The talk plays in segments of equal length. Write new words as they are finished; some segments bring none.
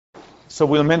So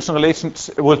we'll mention relations,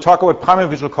 we'll talk about primary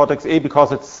visual cortex A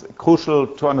because it's crucial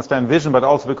to understand vision, but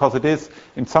also because it is,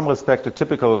 in some respect, a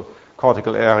typical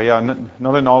cortical area,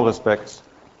 not in all respects.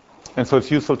 And so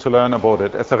it's useful to learn about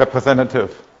it as a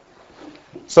representative.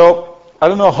 So I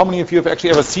don't know how many of you have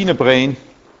actually ever seen a brain.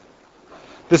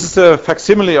 This is a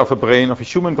facsimile of a brain, of a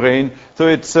human brain. So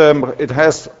it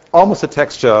has almost a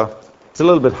texture. It's a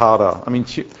little bit harder. I mean,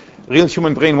 real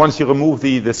human brain, once you remove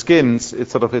the skins,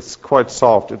 it's quite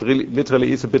soft. It really,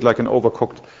 literally is a bit like an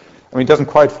overcooked. I mean, it doesn't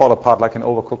quite fall apart like an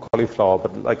overcooked cauliflower,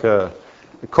 but like a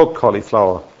cooked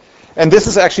cauliflower. And this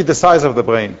is actually the size of the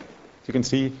brain. You can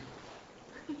see.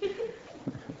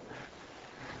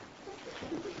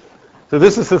 So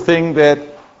this is the thing that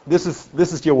this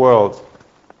is your world.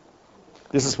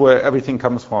 This is where everything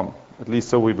comes from. At least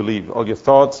so we believe. All your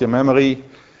thoughts, your memory,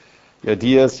 your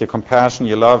ideas, your compassion,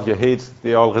 your love, your hate,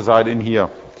 they all reside in here.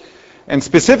 And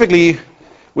specifically,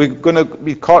 we're going to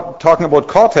be talking about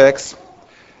cortex.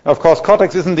 Of course,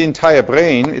 cortex isn't the entire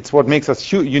brain. It's what makes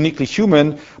us uniquely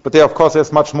human. But there, of course,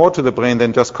 there's much more to the brain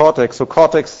than just cortex. So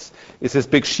cortex is this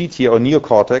big sheet here, or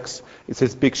neocortex. It's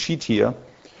this big sheet here.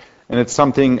 And it's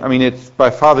something, I mean, it's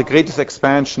by far the greatest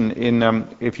expansion in,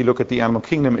 if you look at the animal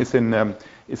kingdom, is in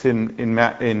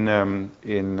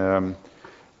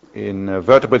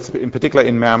vertebrates, in particular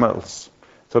in mammals.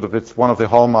 Sort of, it's one of the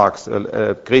hallmarks,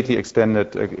 greatly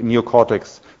extended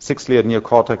neocortex, 6-layered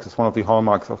neocortex is one of the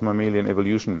hallmarks of mammalian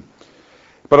evolution.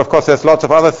 But of course, there's lots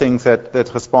of other things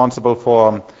that's responsible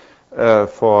for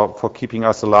keeping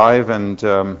us alive, and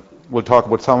we'll talk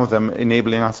about some of them,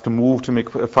 enabling us to move, to make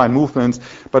fine movements.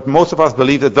 But most of us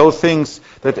believe that those things,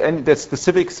 that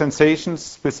specific sensations,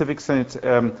 specific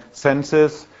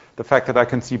senses, the fact that I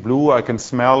can see blue, I can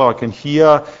smell, or I can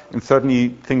hear, and certainly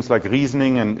things like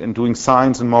reasoning and doing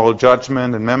science and moral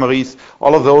judgment and memories,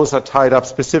 all of those are tied up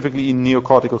specifically in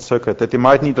neocortical circuit, that they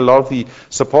might need a lot of the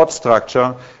support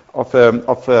structure of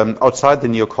outside the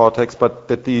neocortex, but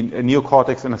that the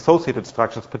neocortex and associated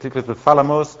structures, particularly the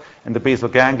thalamus and the basal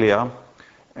ganglia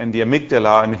and the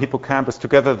amygdala and the hippocampus,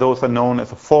 together those are known as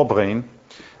a forebrain.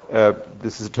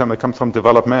 This is a term that comes from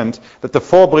development, that the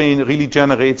forebrain really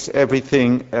generates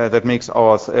everything that makes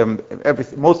ours,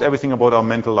 most everything about our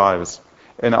mental lives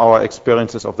and our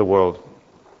experiences of the world.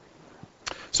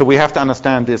 So we have to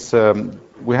understand this.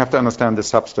 We have to understand this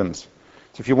substance.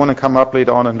 So if you want to come up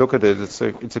later on and look at it, it's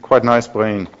a quite nice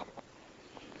brain.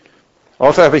 I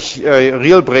also have a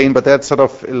real brain, but that's sort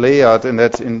of layered and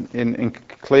that's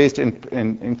enclosed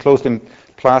in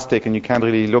plastic, and you can't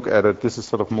really look at it. This is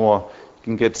sort of more, you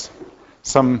can get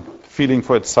some feeling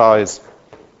for its size.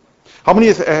 How many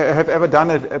have ever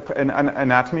done an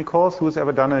anatomy course? Who's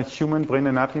ever done a human brain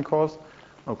anatomy course?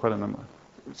 Oh, quite a number.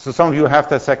 So some of you have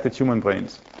dissected human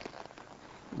brains.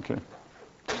 Okay.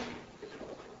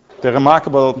 They're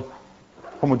remarkable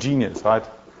homogeneous, right?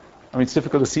 I mean, it's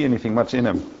difficult to see anything much in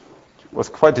them. I was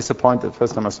quite disappointed the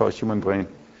first time I saw a human brain.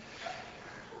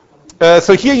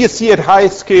 So here you see at high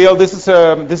scale, this is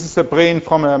a brain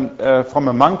from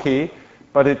a monkey,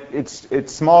 but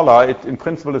it's smaller. It in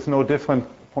principle is no different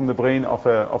from the brain of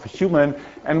a human.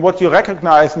 And what you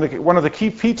recognize, and one of the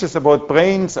key features about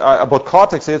brains, about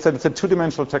cortex, is that it's a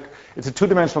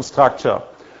two-dimensional structure.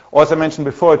 Or as I mentioned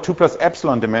before, 2 plus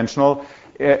epsilon dimensional.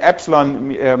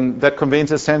 Epsilon that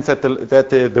conveys a sense that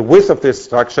the width of this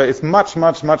structure is much,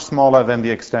 much, much smaller than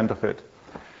the extent of it.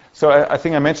 So I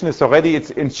think I mentioned this already.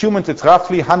 In humans, it's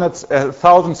roughly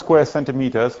 1,000 square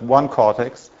centimeters, one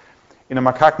cortex. In a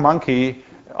macaque monkey,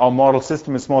 our model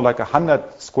system is more like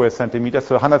 100 square centimeters.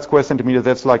 So 100 square centimeters,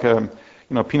 that's like a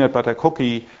peanut butter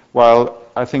cookie. While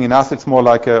I think in us, it's more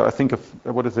like a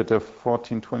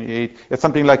 1428? It's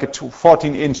something like a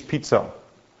 14-inch pizza.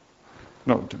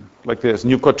 No, like this.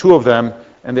 And you've got 2 of them,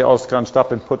 and they're all scrunched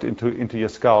up and put into your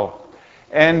skull.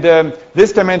 And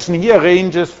this dimension here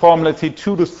ranges from, let's say,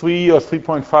 2 to 3 or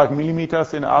 3.5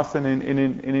 millimeters in us and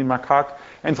in macaque.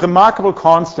 And it's remarkable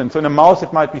constant. So in a mouse,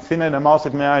 it might be thinner. In a mouse,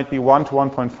 it might be 1 to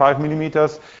 1.5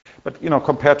 millimeters. But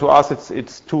compared to us,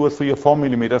 it's 2 or 3 or 4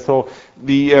 millimeters. So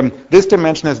this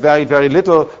dimension has varied very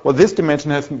little. Well, this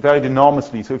dimension has varied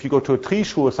enormously. So if you go to a tree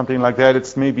shoe or something like that,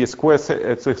 it's maybe a square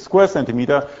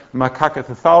centimeter. Macaque is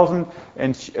 1,000,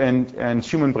 and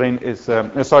human brain is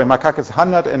macaque is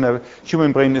 100, and a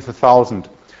human brain is 1,000.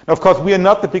 Now, of course, we are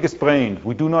not the biggest brain.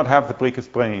 We do not have the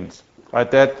biggest brains.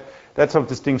 Right? That sort of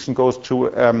distinction goes to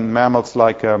mammals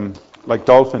like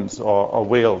dolphins or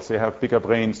whales. They have bigger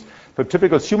brains. So a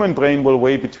typical human brain will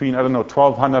weigh between,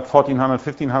 1,200, 1,400,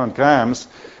 1,500 grams.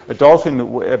 A dolphin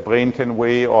brain can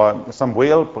weigh, or some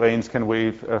whale brains can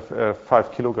weigh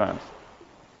 5 kilograms.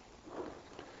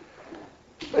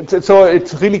 So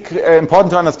it's really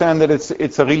important to understand that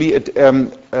it's a really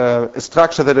a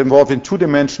structure that involves in 2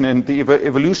 dimensions, and the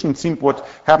evolution seems what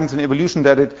happens in evolution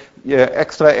that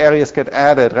extra areas get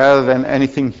added rather than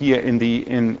anything here in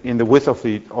the width of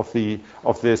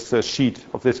this sheet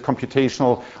of this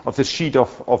computational sheet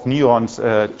of neurons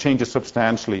changes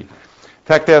substantially. In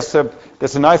fact,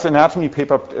 there's a nice anatomy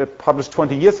paper published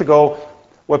 20 years ago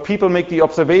where people make the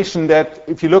observation that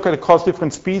if you look at across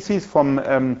different species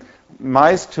from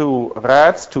mice to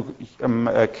rats to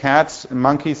cats,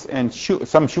 monkeys, and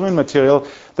some human material,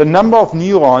 the number of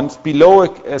neurons below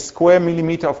a square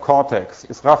millimeter of cortex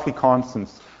is roughly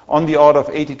constant, on the order of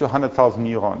 80 to 100,000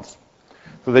 neurons.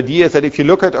 So the idea is that if you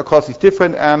look at across these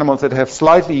different animals that have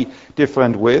slightly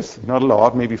different width, not a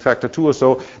lot, maybe factor 2 or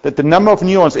so, that the number of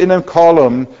neurons in a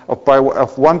column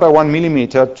of 1 by 1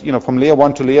 millimeter, from layer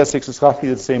 1 to layer 6 is roughly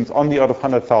the same, on the order of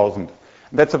 100,000.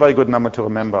 That's a very good number to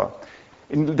remember.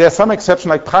 There's some exception,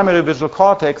 like primary visual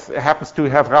cortex happens to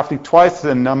have roughly twice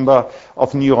the number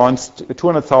of neurons,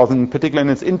 200,000, particularly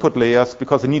in its input layers,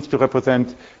 because it needs to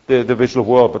represent the visual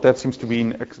world. But that seems to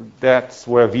be that's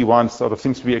where V1 sort of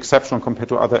seems to be exceptional compared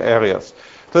to other areas.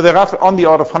 So they're roughly on the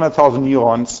order of 100,000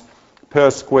 neurons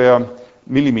per square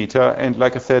millimeter, and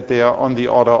like I said, they are on the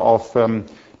order of 10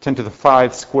 to the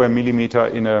 5 square millimeter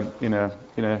in a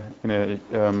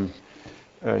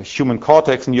human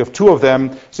cortex, and you have 2 of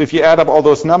them. So if you add up all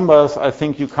those numbers, I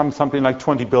think you come something like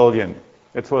 20 billion.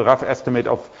 That's a rough estimate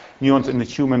of neurons in the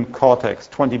human cortex,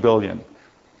 20 billion.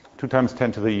 2 times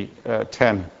 10 to the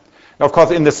 10. Now, of course,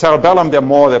 in the cerebellum, there are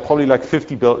more. There are probably like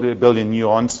 50 billion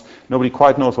neurons. Nobody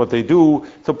quite knows what they do.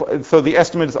 So the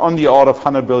estimate is on the order of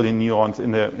 100 billion neurons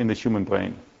in the human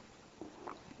brain.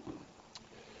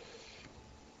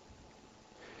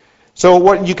 So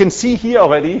what you can see here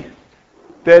already,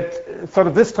 that sort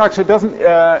of this structure doesn't,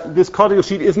 this cortical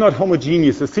sheet is not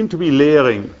homogeneous. There seems to be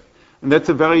layering. And that's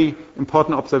a very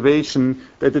important observation,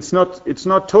 that it's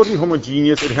not totally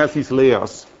homogeneous. It has these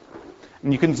layers.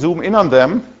 And you can zoom in on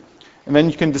them, and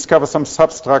then you can discover some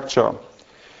substructure.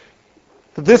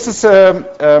 So this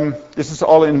is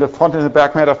all in the front and the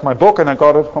back matter of my book, and I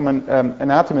got it from an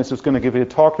anatomist who's going to give a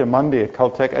talk here Monday at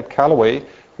Caltech at Callaway,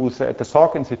 who's at the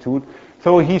Salk Institute.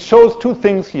 So he shows 2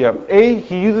 things here. A,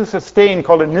 he uses a stain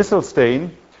called a Nissl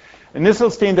stain. A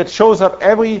Nissl stain that shows up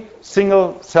every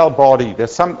single cell body.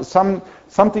 There's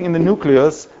something in the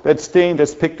nucleus that's stained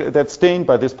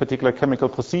by this particular chemical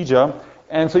procedure.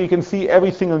 And so you can see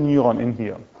every single neuron in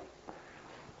here.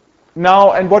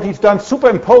 Now, and what he's done,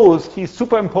 he's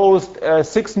superimposed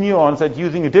 6 neurons that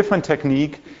using a different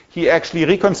technique, he actually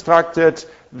reconstructed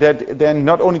that then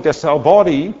not only the cell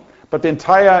body, but the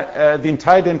entire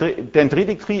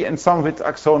dendritic tree and some of its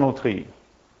axonal tree.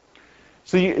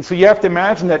 So you have to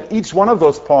imagine that each one of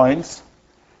those points,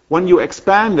 when you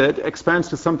expand it, expands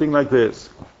to something like this.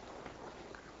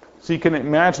 So you can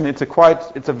imagine it's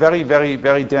a very, very,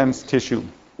 very dense tissue.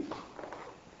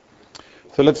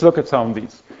 So let's look at some of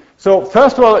these. So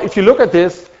first of all, if you look at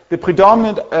this, the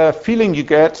predominant feeling you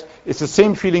get is the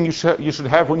same feeling you should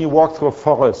have when you walk through a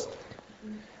forest.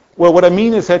 Well, what I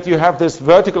mean is that you have this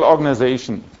vertical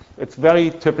organization. It's very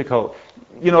typical.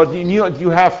 You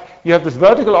have this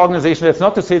vertical organization. That's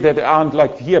not to say that there aren't,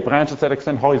 like here, branches that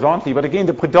extend horizontally, but again,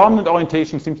 the predominant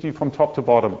orientation seems to be from top to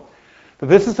bottom. So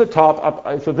this is the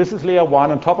top. So this is layer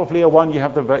 1. On top of layer 1, you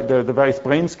have the various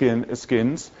brain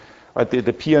skins, right?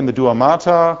 The pia and the dura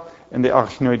mater and the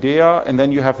arachnoidea, and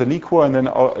then you have the liquor, and then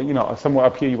somewhere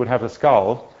up here you would have the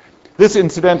skull. This,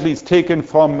 incidentally, is taken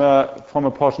from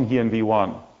a portion here in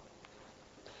V1.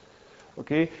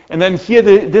 Okay, and then here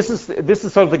this is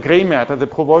sort of the gray matter, the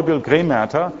proverbial gray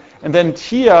matter, and then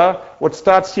here what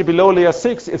starts here below layer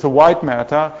 6 is a white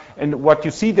matter, and what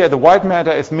you see there, the white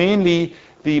matter is mainly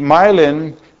the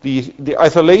myelin, the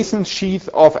isolation sheath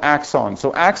of axons.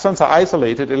 So axons are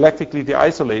isolated, electrically they're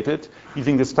isolated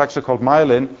using this structure called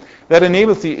myelin. That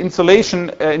enables the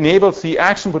insulation, enables the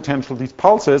action potential, these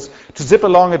pulses, to zip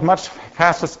along at much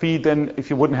faster speed than if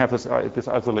you wouldn't have this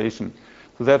isolation.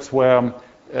 So that's where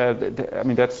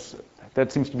that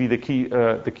seems to be the key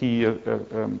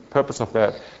purpose of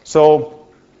that. So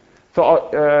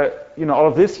all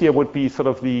of this here would be sort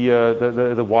of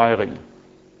the wiring,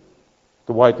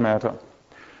 the white matter.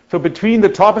 So between the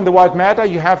top and the white matter,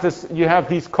 you have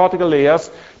these cortical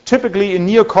layers. Typically in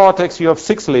neocortex, you have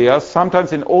 6 layers.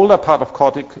 Sometimes in older part of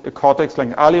cortex,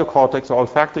 like aleocortex or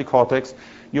olfactory cortex,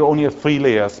 you only have 3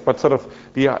 layers. But sort of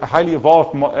the highly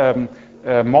evolved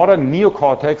modern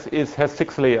neocortex has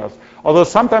 6 layers. Although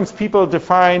sometimes people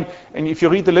define, and if you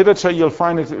read the literature, you'll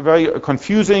find it very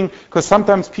confusing, because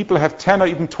sometimes people have 10 or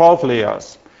even 12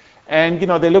 layers. And,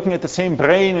 they're looking at the same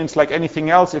brain, and it's like anything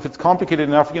else. If it's complicated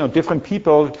enough, different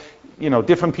people,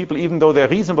 even though they're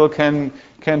reasonable, can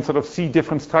sort of see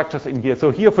different structures in here.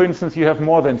 So here, for instance, you have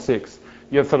more than 6.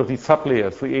 You have sort of these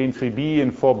sublayers, 3A and 3B,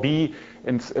 and 4B,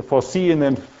 and 4C, and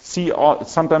then C,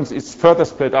 sometimes it's further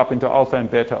split up into alpha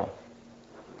and beta.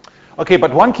 Okay,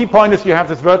 but one key point is you have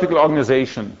this vertical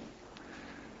organization.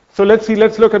 So let's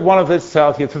look at one of these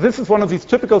cells here. So this is one of these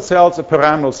typical cells, a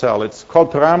pyramidal cell. It's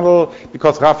called pyramidal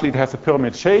because roughly it has a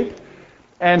pyramid shape.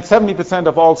 And 70%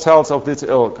 of all cells of this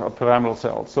ilk are pyramidal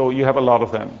cells. So you have a lot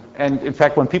of them. And in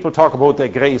fact, when people talk about their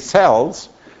gray cells,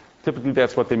 typically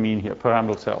that's what they mean here,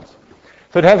 pyramidal cells.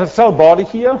 So it has a cell body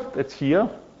here, that's here.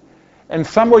 And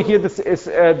somewhere here, this is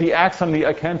the axon,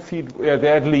 I can't see where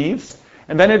that leaves.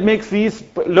 And then it makes these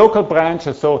local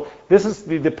branches. So this is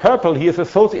the purple here is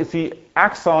associated, it's the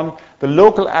axon, the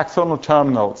local axonal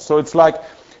terminals. So it's like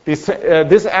this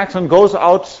axon goes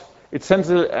out, it sends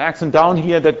the axon down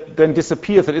here that then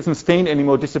disappears, it isn't stained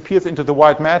anymore, disappears into the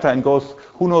white matter and goes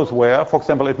who knows where. For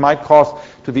example, it might cross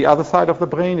to the other side of the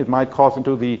brain, it might cross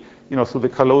into the, through the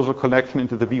callosal connection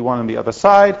into the V1 on the other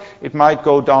side, it might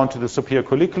go down to the superior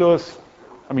colliculus.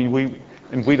 I mean, we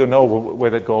don't know where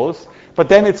that goes. But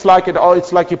then it's like you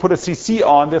put a CC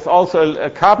on. There's also a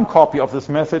carbon copy of this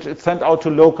message. It's sent out to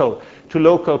local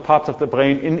parts of the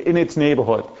brain in its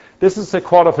neighborhood. This is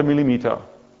 1/4 millimeter.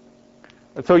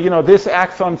 So this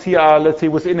axons here are, let's say,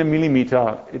 within a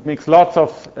millimeter. It makes lots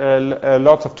of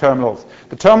terminals.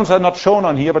 The terminals are not shown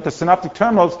on here, but the synaptic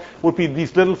terminals would be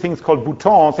these little things called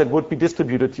boutons that would be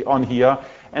distributed on here,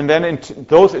 and then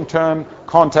those in turn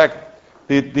contact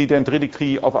the dendritic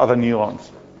tree of other neurons.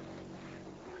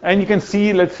 And you can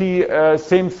see, let's see,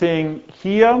 same thing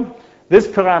here. This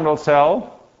pyramidal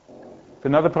cell,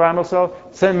 another pyramidal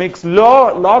cell makes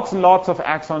lots and lots of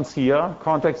axons here,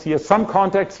 contacts here, some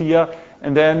contacts here,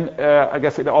 and then I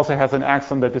guess it also has an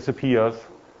axon that disappears.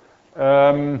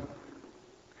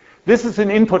 This is an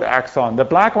input axon. The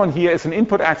black one here is an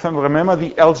input axon. Remember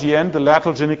the LGN, the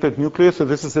lateral geniculate nucleus. So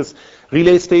this is this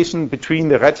relay station between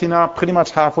the retina, pretty much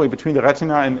halfway between the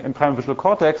retina and primary visual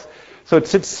cortex. So it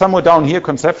sits somewhere down here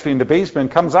conceptually in the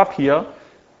basement, comes up here,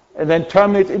 and then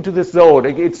terminates into this zone.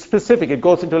 It's specific. It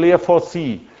goes into layer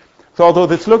 4C. So although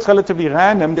this looks relatively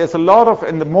random, there's a lot of,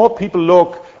 and the more people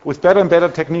look with better and better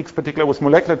techniques, particularly with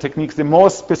molecular techniques, the more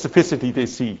specificity they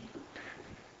see.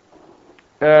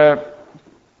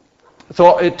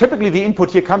 Typically the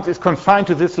input here is confined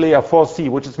to this layer 4C,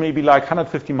 which is maybe like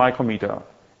 150 micrometer.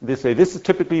 This is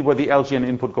typically where the LGN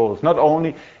input goes. Not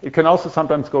only, it can also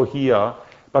sometimes go here,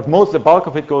 but the bulk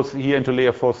of it goes here into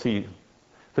layer 4C.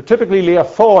 So typically layer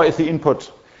 4 is the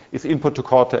input to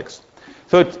cortex.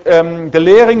 So the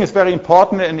layering is very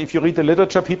important, and if you read the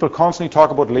literature, people constantly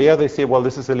talk about layer. They say, well,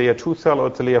 this is a layer 2 cell or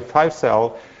it's a layer 5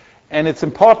 cell. And it's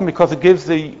important because it gives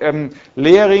the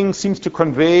layering seems to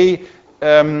convey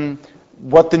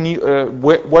what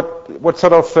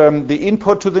sort of the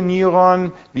input to the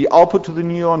neuron, the output to the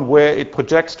neuron, where it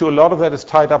projects to. A lot of that is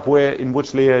tied up in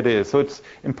which layer it is. So it's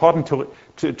important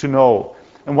to know.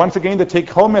 And once again, the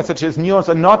take-home message is neurons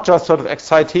are not just sort of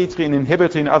excitatory and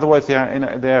inhibitory, and otherwise they're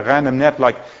a random net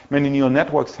like many neural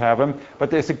networks have them.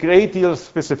 But there's a great deal of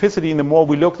specificity, and the more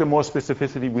we look, the more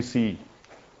specificity we see.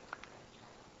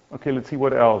 Okay, let's see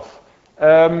what else.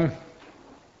 So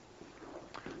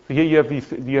here you have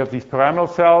these pyramidal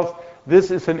cells.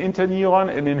 This is an interneuron,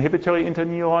 an inhibitory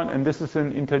interneuron, and this is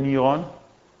an interneuron.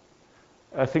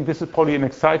 I think this is probably an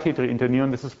excitatory interneuron.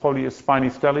 This is probably a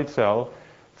spiny stellate cell.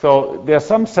 So there are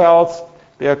some cells,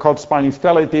 they are called spiny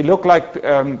stellate. They look like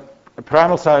a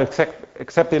pyramidal cell,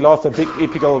 except they lost a big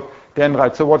apical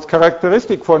dendrite. So what's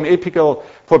characteristic for for a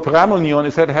pyramidal neuron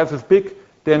is that it has this big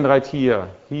dendrite here,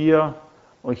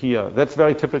 or here. That's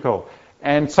very typical.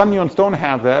 And some neurons don't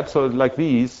have that, so like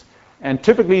these. And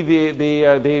typically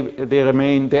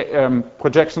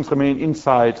projections remain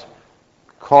inside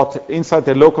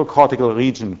their local cortical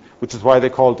region, which is why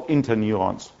they're called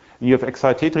interneurons. And you have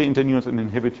excitatory interneurons and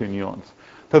inhibitory neurons.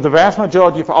 So the vast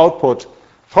majority of output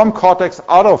from cortex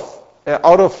out of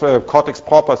cortex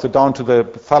proper, so down to the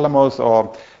thalamus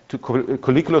or to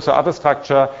colliculus or other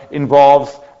structure,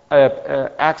 involves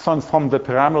axons from the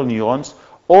pyramidal neurons,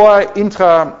 or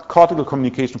intracortical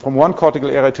communication from one cortical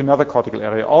area to another cortical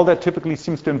area. All that typically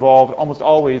seems to involve, almost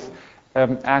always,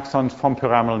 axons from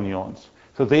pyramidal neurons.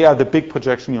 So they are the big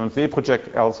projection neurons. They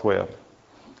project elsewhere.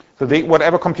 So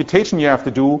whatever computation you have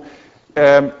to do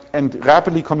and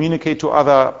rapidly communicate to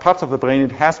other parts of the brain,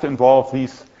 it has to involve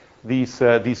these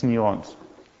neurons.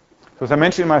 So as I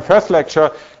mentioned in my first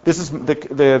lecture, this is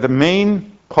the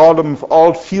main problem of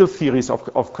all field theories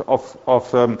of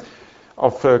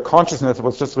consciousness. I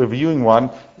was just reviewing one.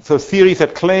 So theories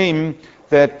that claim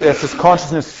that there's this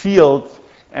consciousness field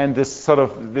and this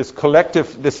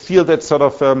collective, this field that sort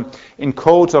of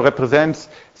encodes or represents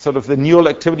sort of the neural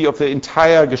activity of the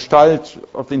entire gestalt,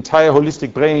 of the entire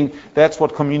holistic brain. That's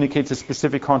what communicates a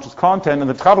specific conscious content. And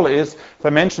the trouble is, as I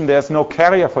mentioned, there's no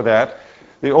carrier for that.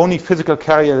 The only physical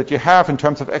carrier that you have in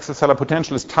terms of extracellular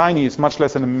potential is tiny. It's much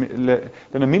less than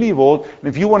a millivolt. And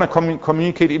if you want to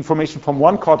communicate information from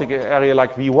one cortical area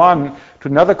like V1 to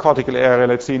another cortical area,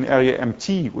 let's say in area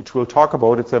MT, which we'll talk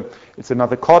about, it's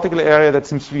another cortical area that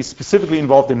seems to be specifically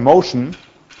involved in motion.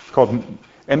 It's called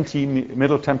MT,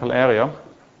 middle temporal area.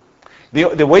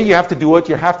 The way you have to do it,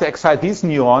 you have to excite these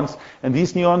neurons, and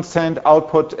these neurons send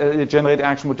output, generate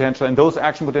action potential, and those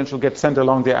action potential get sent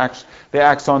along the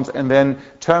axons and then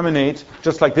terminate,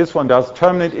 just like this one does,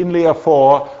 terminate in layer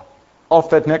 4 of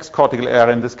that next cortical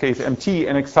area, in this case MT,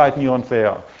 and excite neurons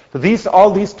there. So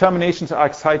all these terminations are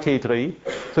excitatory.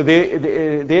 So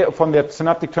they from their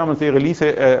synaptic terminals, they release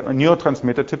a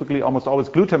neurotransmitter, typically almost always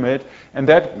glutamate, and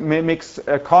that makes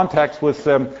contact with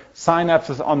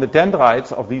synapses on the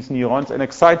dendrites of these neurons and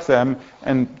excites them,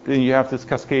 and then you have this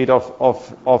cascade of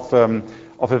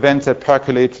events that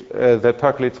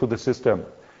percolate through the system.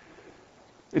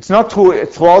 It's not true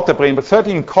throughout the brain, but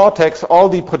certainly in cortex,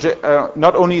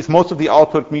 not only is most of the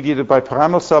output mediated by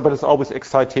pyramidal cell, but it's always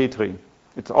excitatory.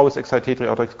 It's always excitatory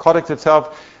output. Cortex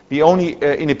itself, the only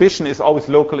inhibition is always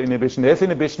local inhibition. There's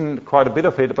inhibition, quite a bit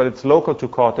of it, but it's local to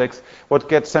cortex. What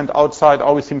gets sent outside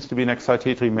always seems to be an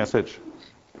excitatory message.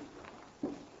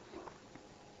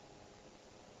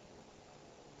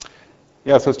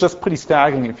 Yeah, so it's just pretty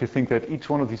staggering if you think that each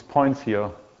one of these points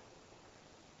here,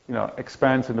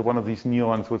 expands into one of these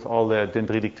neurons with all their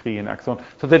dendritic tree and axon.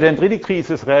 So the dendritic tree is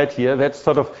this red here. That's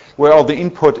sort of where all the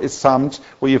input is summed,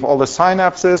 where you have all the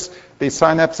synapses. These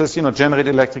synapses, generate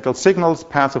electrical signals,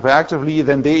 pass over actively,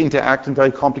 then they interact in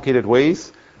very complicated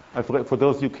ways. For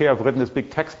those of you who care, I've written this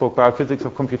big textbook, Biophysics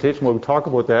of Computation, where we talk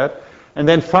about that. And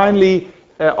then finally,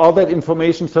 all that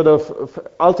information sort of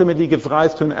ultimately gives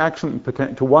rise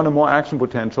to to one or more action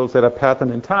potentials that are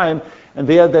patterned in time, and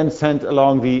they are then sent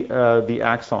along the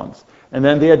axons. And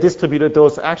then they are distributed,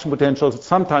 those action potentials,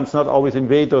 sometimes not always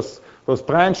invade those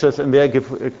branches, and they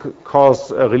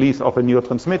cause a release of a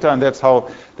neurotransmitter, and that's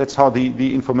how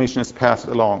the information is passed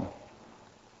along.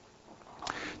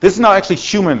 This is now actually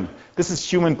human. This is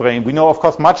human brain. We know, of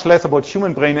course, much less about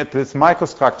human brain at this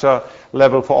microstructure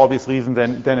level for obvious reasons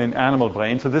than in animal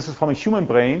brain. So this is from a human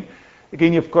brain.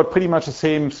 Again, you've got pretty much the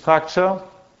same structure.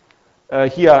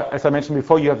 Here, as I mentioned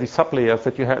before, you have these sublayers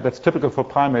that's typical for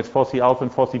primates, 4C alpha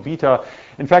and 4C beta.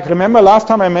 In fact, remember last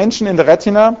time I mentioned in the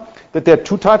retina that there are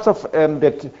two types of,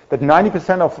 that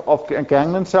 90% of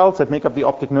ganglion cells that make up the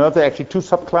optic nerve, there are actually two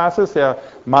subclasses. They are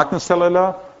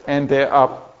magnocellular and they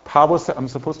are I'm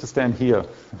supposed to stand here.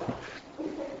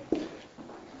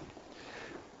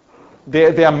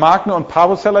 They are magno and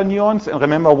parvocellular neurons, and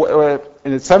remember,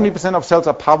 70% of cells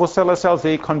are parvocellular cells.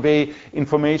 They convey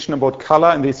information about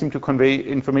color, and they seem to convey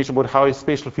information about high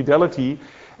spatial fidelity.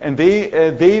 And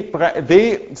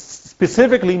they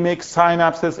specifically make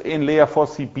synapses in layer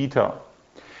 4C beta.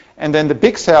 And then the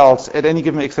big cells at any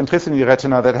given eccentricity in the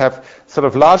retina that have sort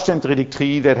of large dendritic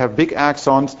tree, that have big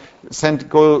axons,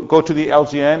 go to the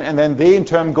LGN, and then they in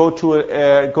turn go to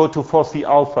 4C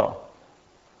alpha.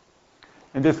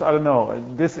 And this, I don't know,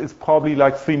 this is probably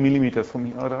like 3 millimeters from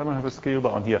here. I don't have a scale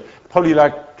down here. Probably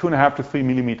like 2.5 to 3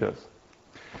 millimeters.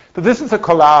 So this is a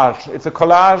collage. It's a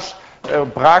collage.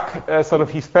 Brack,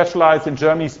 he specialized in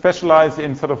Germany, specialized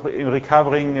in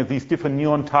recovering these different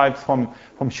neuron types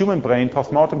from human brain,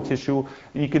 postmortem tissue.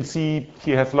 And you can see he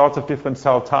has lots of different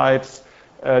cell types,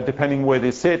 depending where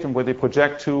they sit and where they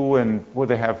project to and where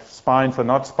they have spines or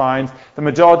not spines. The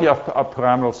majority are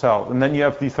pyramidal cells. And then you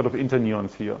have these sort of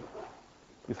interneurons here,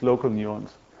 these local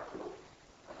neurons.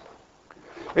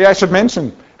 Yeah, I should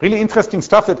mention, really interesting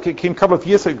stuff that came a couple of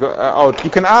years ago out. You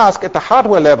can ask at the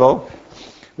hardware level,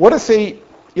 what is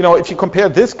if you compare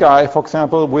this guy, for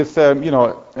example, with,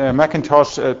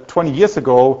 Macintosh 20 years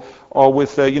ago, or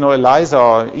with, ELISA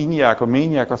or ENIAC or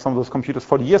MANIAC or some of those computers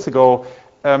 40 years ago,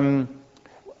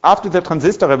 after the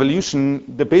transistor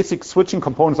revolution, the basic switching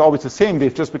components are always the same.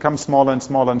 They've just become smaller and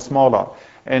smaller and smaller.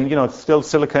 And, it's still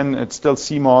silicon, it's still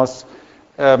CMOS.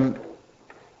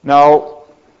 Now,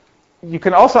 you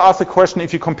can also ask the question,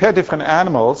 if you compare different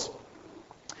animals,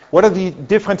 what are the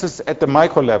differences at the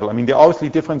micro level? I mean, there are obviously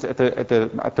differences at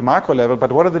the macro level, but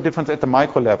what are the differences at the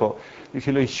micro level? If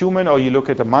you look at a human, or you look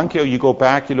at a monkey, or you go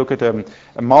back, you look at a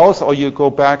mouse, or you go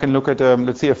back and look at,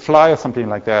 let's say, a fly or something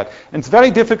like that. And it's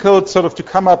very difficult sort of to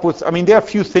come up with, I mean, there are a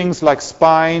few things like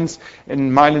spines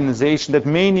and myelinization that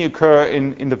mainly occur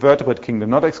in the vertebrate kingdom,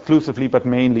 not exclusively, but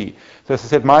mainly. So as I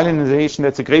said, myelinization,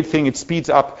 that's a great thing. It speeds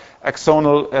up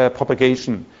axonal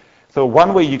propagation. So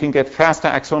one way you can get faster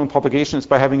axonal propagation is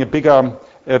by having a bigger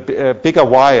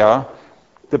wire.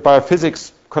 The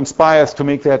biophysics conspires to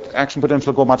make that action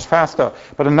potential go much faster.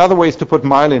 But another way is to put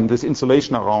myelin, this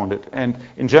insulation around it. And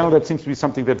in general, that seems to be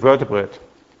something that vertebrate.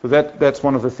 So that's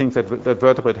one of the things that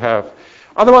vertebrate have.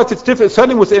 Otherwise, it's difficult.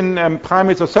 Certainly within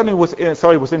primates, or certainly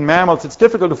within mammals, it's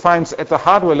difficult to find at the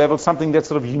hardware level something that's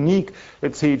sort of unique,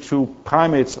 let's say, to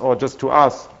primates or just to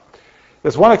us.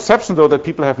 There's one exception, though, that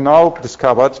people have now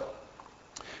discovered.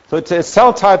 So it's a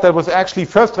cell type that was actually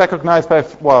first recognized by,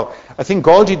 well, I think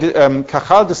Golgi,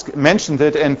 Cajal mentioned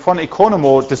it, and von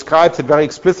Economo describes it very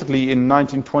explicitly in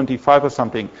 1925 or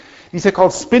something. These are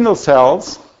called spindle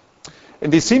cells,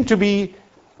 and they seem to be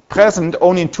present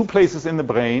only in two places in the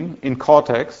brain, in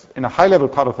cortex, in a high-level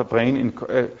part of the brain, in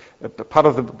part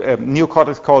of the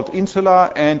neocortex called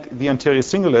insula and the anterior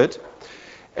cingulate.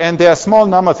 And they are small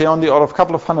numbers, they're on the order of a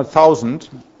couple of 100,000.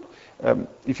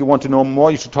 If you want to know more,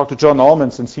 you should talk to John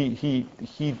Allman, since he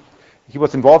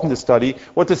was involved in this study.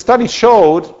 What the study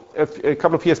showed a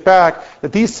couple of years back,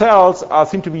 that these cells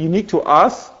seem to be unique to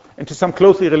us and to some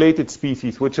closely related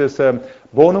species, which is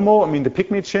bonobo, I mean the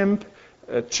pygmy chimp,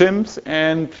 chimps,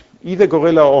 and either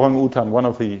gorilla or orangutan, one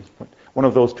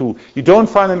of those two. You don't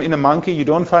find them in a monkey, you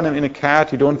don't find them in a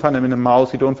cat, you don't find them in a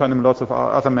mouse, you don't find them in lots of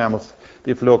other mammals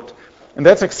they've looked. And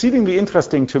that's exceedingly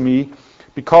interesting to me,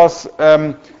 because,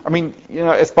 I mean, you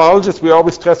know, as biologists, we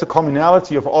always stress the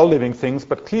commonality of all living things,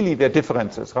 but clearly there are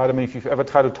differences, right? I mean, if you've ever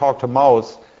tried to talk to a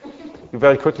mouse, you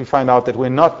very quickly find out that we're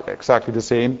not exactly the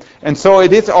same. And so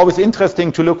it is always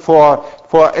interesting to look for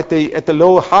at the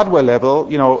low hardware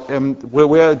level, you know,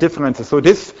 where are differences. So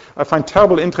this I find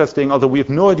terribly interesting, although we have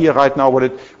no idea right now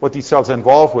what these cells are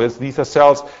involved with. These are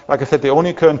cells, like I said, they only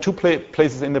occur in two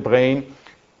places in the brain.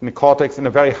 In the cortex, in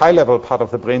a very high-level part of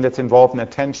the brain that's involved in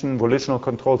attention, volitional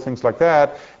control, things like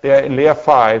that. They are in layer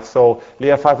 5. So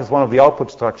layer 5 is one of the output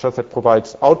structures that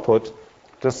provides output.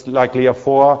 Just like layer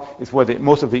 4 is where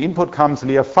most of the input comes.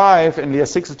 Layer 5 and layer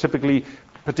 6 is particularly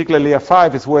layer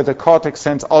 5 is where the cortex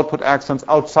sends output axons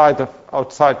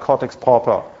outside cortex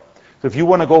proper. So if you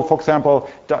want to go, for example,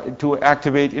 to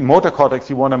activate in motor cortex,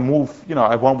 you want to move, you know,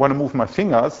 I want to move my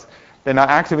fingers. Then I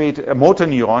activate motor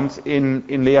neurons in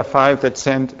layer 5 that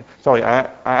I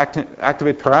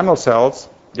activate pyramidal cells.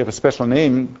 You have a special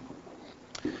name,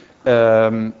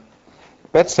 bed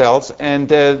cells, and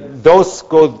those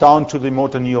go down to the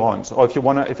motor neurons. Or if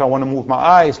I want to move my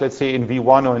eyes, let's say in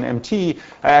V1 or in MT,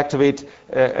 I activate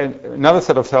another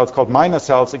set of cells called minor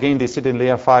cells. Again, they sit in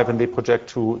layer 5 and they project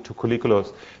to colliculus.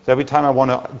 So every time I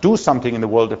want to do something in the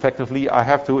world effectively, I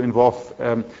have to involve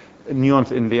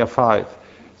neurons in layer 5.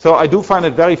 So I do find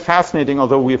it very fascinating,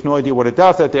 although we have no idea what it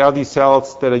does, that there are these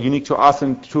cells that are unique to us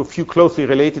and to a few closely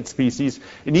related species.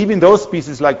 And even those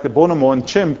species like the bonobo and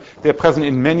chimp, they're present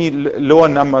in many lower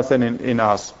numbers than in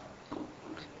us.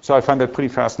 So I find that pretty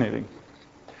fascinating.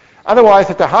 Otherwise,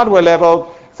 at the hardware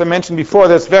level, as I mentioned before,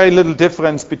 there's very little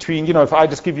difference between, you know, if I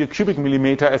just give you a cubic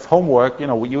millimeter as homework, you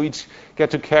know, you each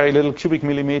get to carry a little cubic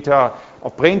millimeter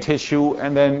of brain tissue,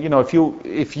 and then, you know,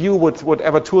 if you would,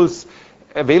 whatever tools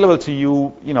available to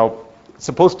you, you know,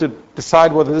 supposed to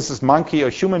decide whether this is monkey or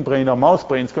human brain or mouse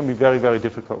brain, it's going to be very, very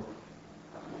difficult.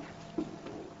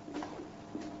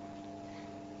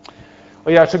 Oh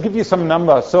yeah, I should give you some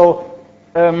numbers. So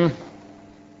in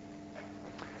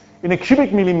a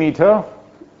cubic millimeter,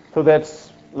 so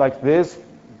that's like this,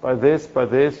 by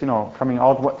this, you know, coming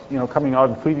out in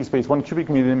 3D space, 1 cubic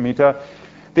millimeter.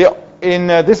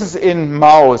 This is in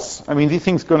mouse. I mean, these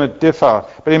things are going to differ.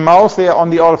 But in mouse, they are on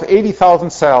the order of 80,000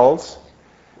 cells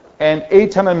and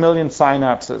 800 million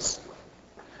synapses.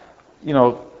 You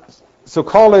know, so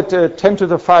call it 10 to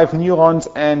the 5 neurons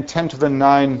and 10 to the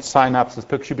 9 synapses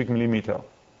per cubic millimeter.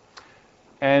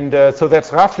 And so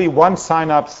that's roughly one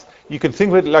synapse. You can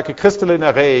think of it like a crystalline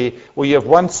array where you have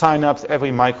one synapse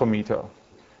every micrometer.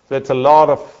 That's a lot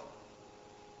of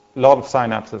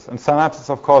synapses. And synapses,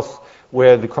 of course,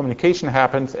 where the communication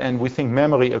happens, and we think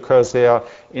memory occurs there.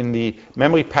 In the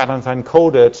memory patterns are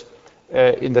encoded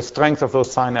in the strength of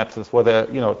those synapses, whether,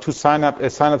 you know, a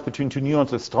synapse between two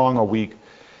neurons is strong or weak.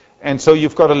 And so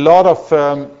you've got a lot of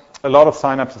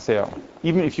synapses there.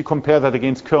 Even if you compare that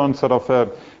against current sort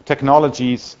of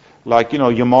technologies, like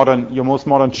your most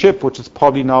modern chip, which is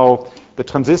probably now the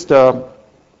transistor.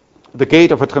 The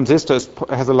gate of a transistor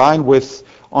has a line width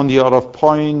on the order of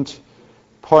 0.15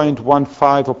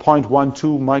 or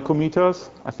 0.12 micrometers.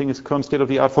 I think it's current state of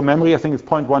the art. For memory, I think it's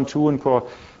 0.12, and for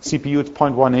CPU, it's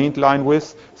 0.18 line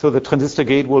width. So the transistor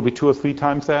gate will be 2 or 3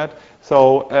 times that.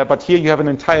 So, but here you have an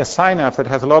entire synapse that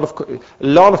has a lot of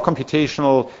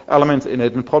computational elements in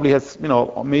it, and probably has,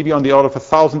 maybe on the order of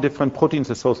 1,000 different proteins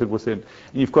associated with it. And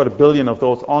you've got 1 billion of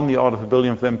those, on the order of 1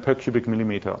 billion of them per cubic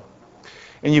millimeter.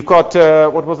 And you've got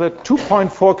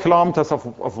 2.4 kilometers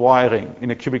of wiring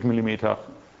in a cubic millimeter.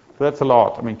 So that's a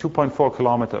lot. 2.4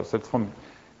 kilometers. That's from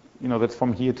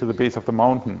here to the base of the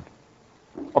mountain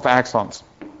of axons.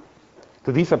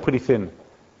 So these are pretty thin.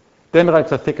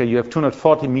 Dendrites are thicker. You have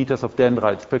 240 meters of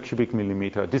dendrites per cubic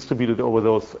millimeter distributed over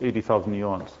those 80,000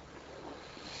 neurons.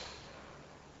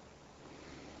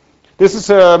 This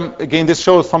is, again, this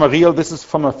shows this is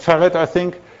from a ferret, I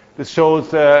think. This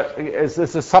shows, it's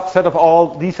a subset of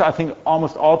all, these are, I think,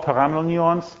 almost all pyramidal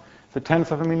neurons. The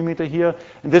tenth of a millimeter here.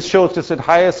 And this shows just at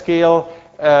higher scale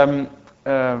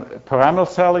pyramidal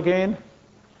cell again,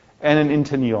 and an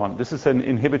interneuron. This is an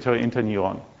inhibitory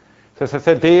interneuron. So as I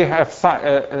said, they have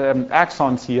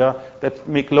axons here that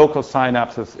make local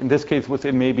synapses, in this case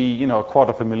within maybe a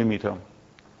quarter of a millimeter.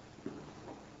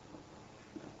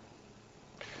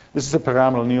 This is a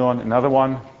pyramidal neuron, another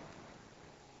one.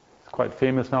 It's quite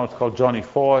famous now. It's called Johnny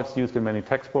 4. It's used in many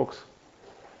textbooks.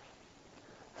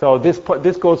 So this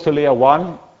goes to layer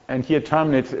 1, and here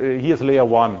terminates. Here's layer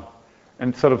 1,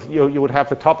 and sort of you would have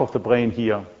the top of the brain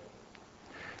here.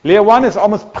 Layer 1 is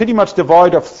almost pretty much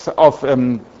devoid of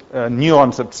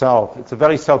neurons itself. It's a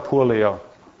very cell-poor layer.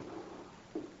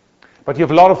 But you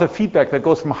have a lot of the feedback that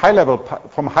goes from a high level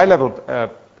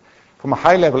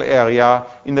area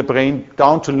in the brain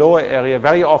down to lower area.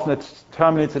 Very often it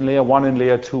terminates in layer 1 and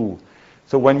layer 2.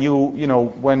 So when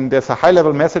when there's a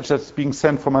high-level message that's being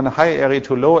sent from a high area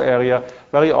to a low area,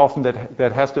 very often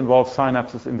that has to involve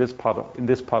synapses in this part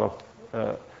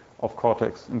of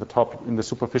cortex, in the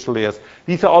superficial layers.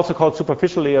 These are also called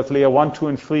superficial layers, layer 1, 2,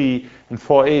 and 3, and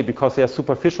 4a, because they are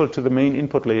superficial to the main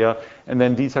input layer, and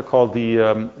then these are called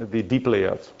the deep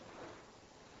layers,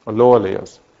 or lower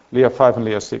layers, layer 5 and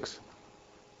layer 6.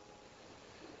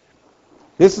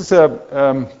 This is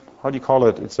how do you call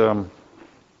it? It's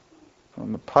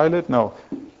on the pilot? No.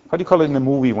 How do you call it in a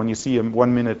movie when you see a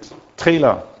 1 minute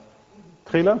trailer?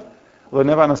 Trailer? Well, I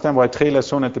never understand why trailer is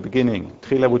shown at the beginning.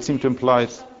 Trailer would seem to imply,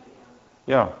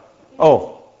 yeah.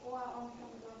 Oh.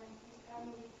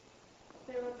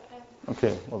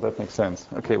 Okay, well that makes sense.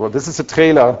 Okay, well this is a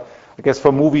trailer, I guess, for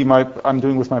a movie I'm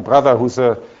doing with my brother, who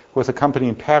has a company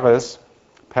in Paris,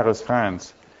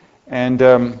 France,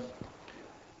 and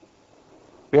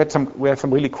we had some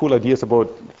really cool ideas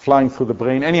about flying through the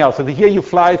brain. Anyhow, so here you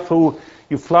fly through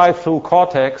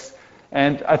Cortex,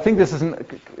 and I think this is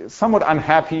somewhat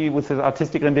unhappy with the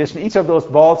artistic rendition. Each of those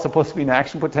balls is supposed to be an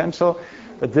action potential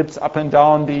that zips up and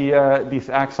down these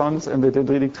axons in the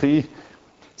dendritic tree.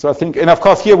 So I think, and of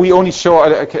course here we only show,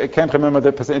 I can't remember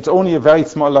the percent. It's only a very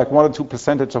small, like 1 or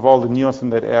 2% of all the neurons in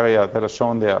that area that are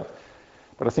shown there.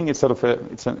 But I think it's sort of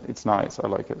it's nice. I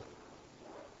like it.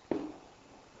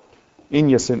 In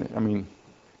your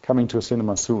coming to a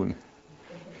cinema soon.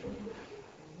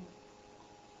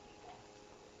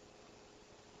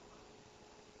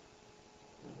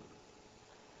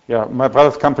 Yeah, my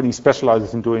brother's company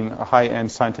specializes in doing a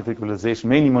high-end scientific visualization,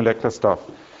 mainly molecular stuff.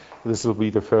 This will be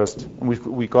the first.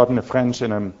 We gotten a French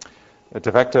and a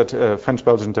director,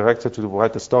 French-Belgian director, to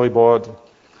write the storyboard.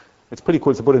 It's pretty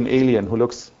cool. It's about an alien who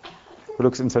looks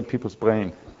inside people's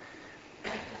brain.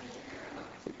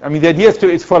 The idea is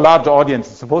it's for a large audience.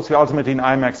 It's supposed to be ultimately an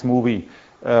IMAX movie.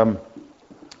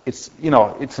 It's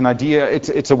an idea.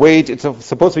 It's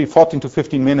supposed to be 14 to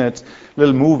 15 minutes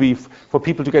little movie for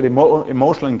people to get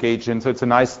emotionally engaged in. So it's a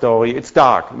nice story. It's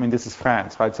dark. This is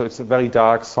France, right? So it's a very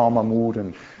dark, somber mood.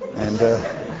 And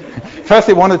first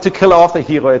they wanted to kill off the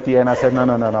hero at the end. I said no.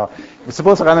 You're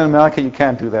supposed to run in America. You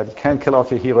can't do that. You can't kill off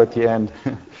your hero at the end.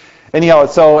 Anyhow,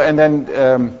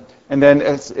 and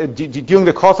then during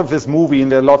the course of this movie,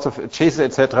 and there are lots of chases,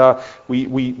 etc.,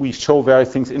 we show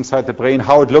various things inside the brain,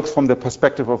 how it looks from the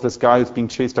perspective of this guy who's being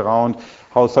chased around,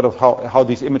 how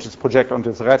these images project onto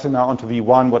his retina, onto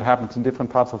V1, what happens in different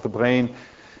parts of the brain.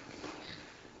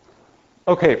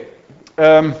 Okay,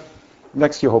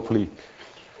 next year hopefully.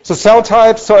 So cell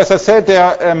types, so as I said, there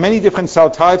are many different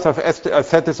cell types. I've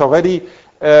said this already.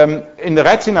 In the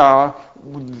retina,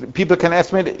 people can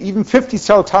estimate even 50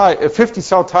 cell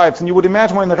types, and you would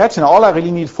imagine when in the retina, all I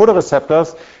really need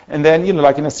photoreceptors, and then,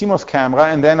 like in a CMOS camera,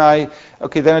 and then I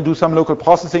do some local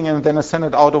processing, and then I send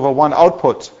it out over one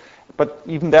output. But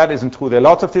even that isn't true. There are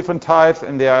lots of different types,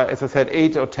 and there are, as I said,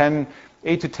 8 to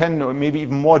 10, or maybe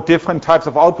even more different types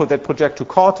of output that project to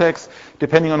Cortex,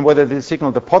 depending on whether they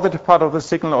signal the positive part of the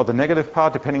signal or the negative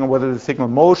part, depending on whether they signal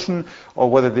motion or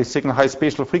whether they signal high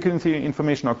spatial frequency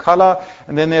information or color.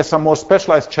 And then there's some more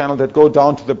specialized channels that go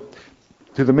down to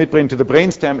the midbrain, to the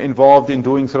brainstem, involved in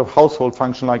doing sort of household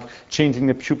function like changing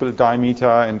the pupil diameter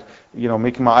and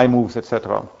making my eye moves,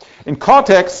 etc. In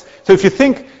Cortex, so if you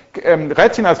think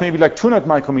retina is maybe like 200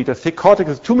 micrometers thick, cortex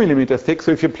is 2 millimeters thick,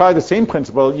 so if you apply the same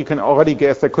principle, you can already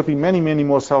guess there could be many, many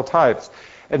more cell types.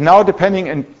 And now depending,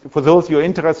 and for those you're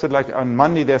interested, like on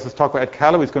Monday there's this talk where Ed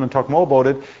Calloway is going to talk more about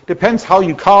it, depends how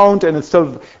you count, and it's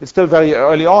still very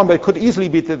early on, but it could easily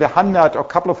be the 100 or a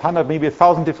couple of hundred, maybe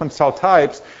 1,000 different cell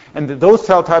types, and those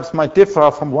cell types might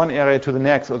differ from one area to the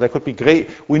next, or there could be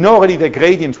we know already the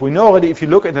gradients. We know already if you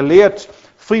look at the layered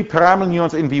 3 pyramidal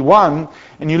neurons in V1,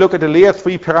 and you look at the layered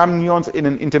 3 pyramidal neurons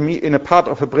in a part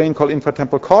of the brain called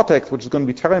infratemporal cortex, which is going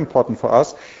to be very important for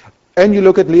us, and you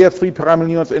look at layer 3 pyramidal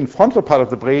neurons in frontal part of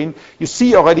the brain, you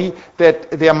see already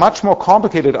that they are much more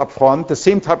complicated up front. The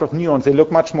same type of neurons, they look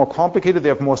much more complicated. They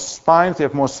have more spines, they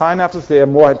have more synapses, they are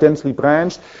more densely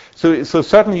branched. So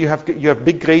certainly you have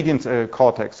big gradients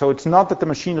cortex. So it's not that the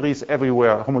machinery is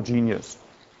everywhere homogeneous.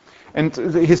 And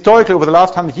historically, over the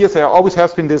last 100 years, there always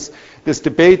has been this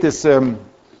debate, this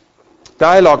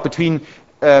dialogue between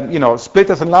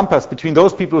splitters and lumpers, between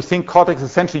those people who think cortex is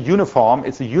essentially uniform.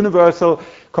 It's a universal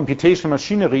computational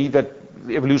machinery that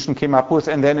evolution came up with,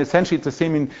 and then essentially it's the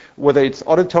same in whether it's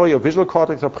auditory or visual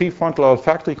cortex or prefrontal or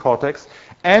olfactory cortex.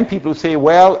 And people who say,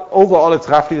 well, overall it's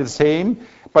roughly the same,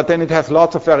 but then it has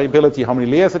lots of variability, how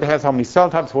many layers it has, how many cell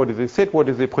types, where do they sit, where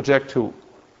do they project to.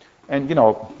 And,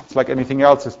 it's like anything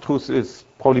else, the truth is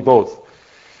probably both.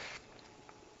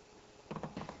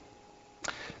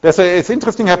 There's it's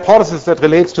interesting hypothesis that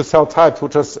relates to cell types,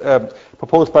 which was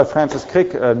proposed by Francis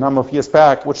Crick a number of years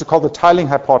back, which is called the tiling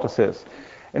hypothesis.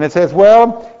 And it says,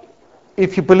 well,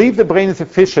 if you believe the brain is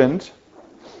efficient,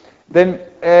 then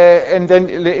and then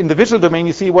in the visual domain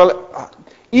you see, well,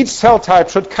 each cell type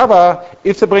should cover,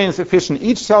 if the brain is efficient,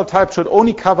 each cell type should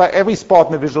only cover every spot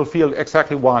in the visual field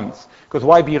exactly once. Because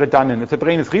why be redundant? If the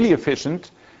brain is really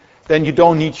efficient, then you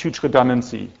don't need huge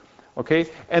redundancy. Okay,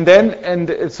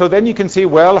 so then you can say,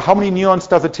 well, how many neurons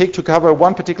does it take to cover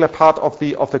one particular part of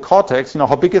the cortex?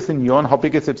 How big is the neuron? How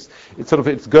big is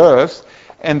its girth?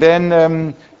 And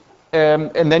then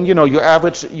you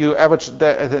average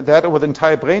that over the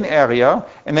entire brain area,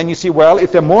 and then you see, well,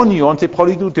 if there are more neurons, they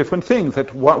probably do different things.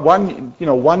 That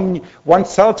one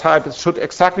cell type should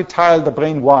exactly tile the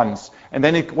brain once. And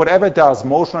then whatever it does,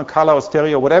 motion or color or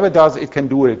stereo, whatever it does, it can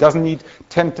do it. It doesn't need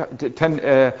 10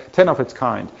 of its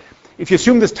kind. If you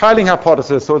assume this tiling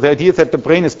hypothesis, so the idea is that the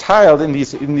brain is tiled in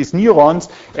these neurons,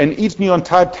 and each neuron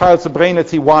type tiles the brain,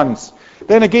 let's say, once,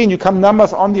 then again you come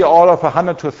numbers on the order of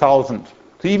 100 to 1,000.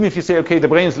 So even if you say, okay, the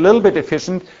brain is a little bit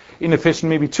inefficient,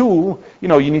 maybe 2,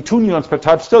 you need 2 neurons per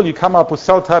type, still you come up with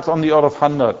cell types on the order of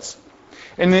hundreds.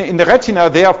 And in the retina,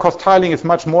 there, of course, tiling is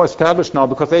much more established now,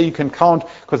 because there you can count,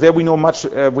 because there we know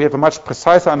we have a much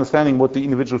preciser understanding what the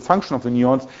individual function of the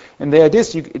neurons. And there it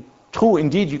is, true,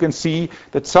 indeed, you can see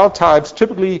that cell types,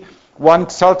 typically one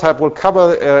cell type will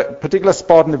cover a particular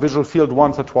spot in the visual field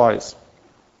once or twice.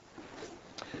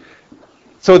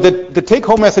 So the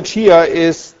take-home message here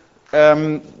is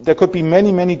there could be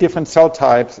many, many different cell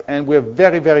types, and we're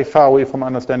very, very far away from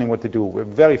understanding what they do. We're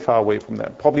very far away from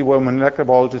that. Probably where molecular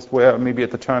biologists were maybe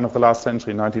at the turn of the last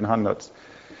century, 1900s.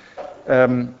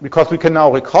 Because we can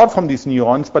now record from these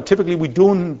neurons, but typically we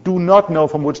do not know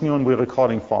from which neuron we're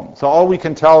recording from. So all we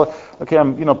can tell, okay,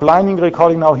 I'm blinding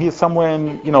recording now here somewhere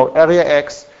in area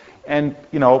X, and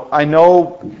I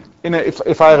know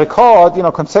if I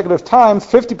record consecutive times,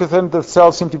 50% of the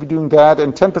cells seem to be doing that,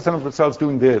 and 10% of the cells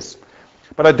doing this.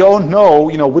 But I don't know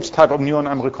which type of neuron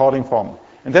I'm recording from.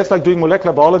 And that's like doing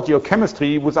molecular biology or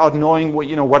chemistry without knowing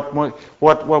what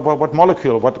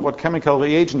molecule, what chemical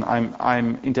reagent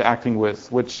I'm interacting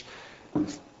with, which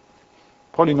is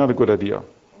probably not a good idea.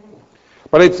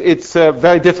 But it's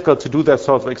very difficult to do that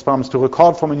sort of experiments, to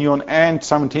record from a neuron and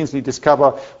simultaneously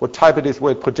discover what type it is,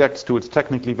 where it projects to. It's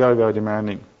technically very, very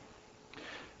demanding.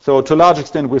 So to a large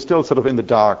extent, we're still sort of in the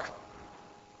dark,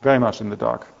 very much in the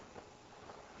dark.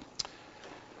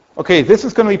 Okay, this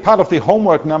is going to be part of the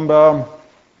homework number.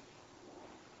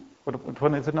 What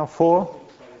one is it now? 4?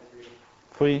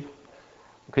 3?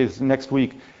 Okay, it's next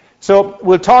week. So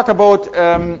we'll talk about,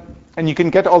 and you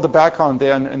can get all the background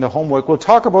there in the homework. We'll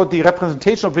talk about the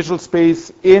representation of visual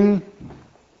space in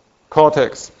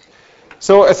cortex.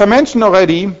 So as I mentioned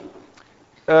already,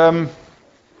 if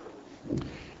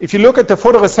you look at the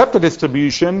photoreceptor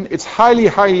distribution, it's highly,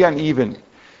 highly uneven.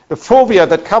 The fovea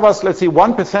that covers, let's say,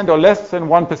 1% or less than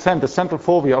 1%, the central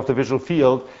fovea of the visual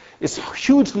field, is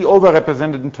hugely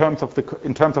overrepresented in terms of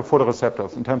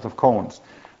photoreceptors, in terms of cones,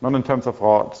 not in terms of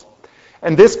rods.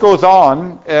 And this goes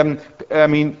on.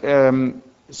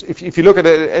 If you look at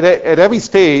every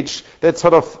stage, that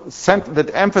sort of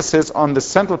that emphasis on the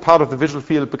central part of the visual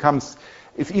field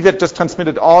is either just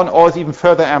transmitted on or is even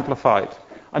further amplified,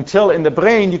 until in the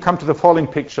brain you come to the following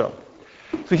picture.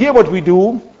 So here what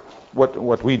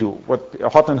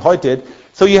Hott and Hoyt did.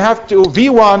 So you have to,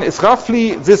 V1 is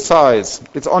roughly this size.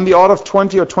 It's on the order of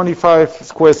 20 or 25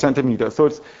 square centimeters. So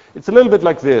it's a little bit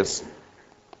like this.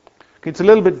 Okay, it's a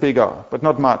little bit bigger, but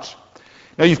not much.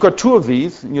 Now you've got two of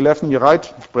these, in your left and your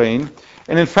right brain.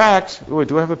 And in fact, wait,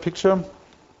 do I have a picture?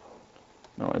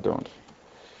 No, I don't.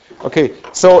 Okay,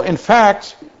 so in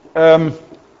fact,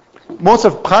 most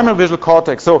of primary visual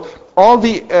cortex, so all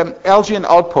the LGN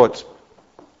output,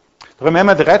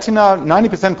 remember the retina,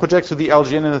 90% projects to the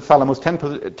LGN in the thalamus,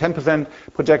 10%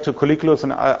 projects to colliculus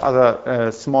and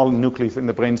other small nucleus in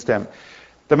the brainstem.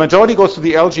 The majority goes to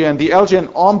the LGN. The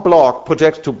LGN en bloc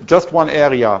projects to just one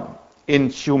area in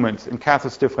humans. In cats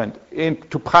it's different.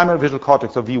 To primary visual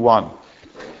cortex, or V1.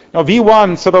 Now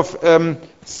V1 sort of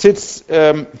sits,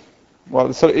 so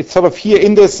it's sort of here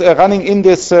in this, running in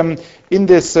this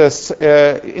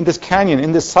canyon,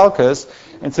 in this sulcus.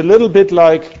 It's a little bit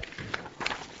like,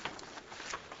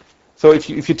 so if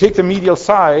you take the medial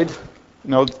side,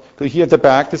 so here at the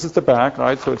back, this is the back,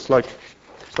 right? So it's like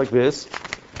this.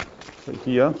 So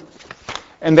here,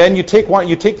 and then you take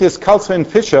this calcium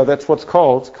fissure, that's what's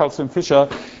called calcium fissure,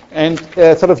 and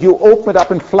sort of you open it up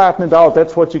and flatten it out.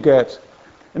 That's what you get.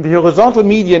 And the horizontal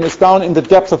median is down in the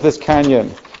depths of this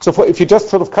canyon. So if you just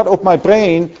sort of cut open my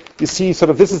brain, you see sort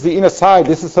of this is the inner side.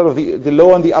 This is sort of the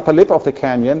lower and the upper lip of the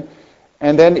canyon.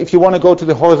 And then if you want to go to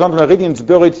the horizontal meridian, it's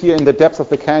buried here in the depths of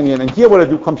the canyon. And here, when I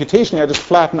do computation, I just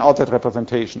flatten out that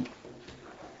representation.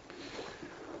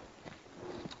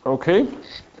 Okay.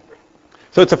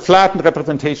 So it's a flattened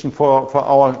representation for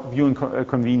our viewing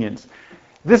convenience.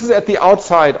 This is at the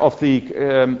outside of the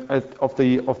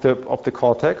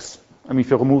cortex. I mean, if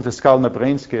you remove the skull and the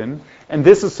brain skin, and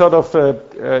this is sort of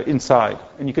inside,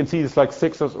 and you can see it's like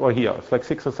 6 or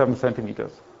 7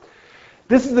 centimeters.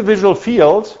 This is the visual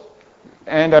field,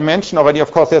 and I mentioned already,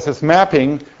 of course, there's this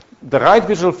mapping. The right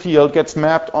visual field gets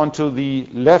mapped onto the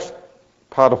left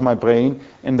part of my brain,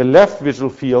 and the left visual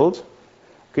field.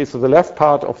 Okay, so the left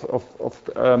part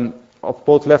of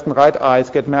both left and right eyes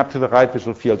get mapped to the right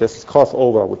visual field. There's this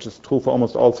crossover, which is true for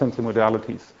almost all sensory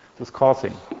modalities, this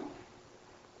crossing.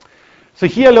 So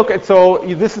here,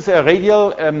 this is a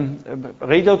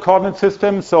radial coordinate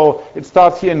system. So it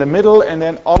starts here in the middle, and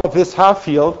then all of this half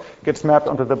field gets mapped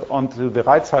onto the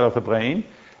right side of the brain.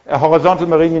 A horizontal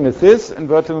meridian is this, and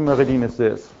vertical meridian is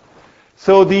this.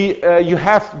 So you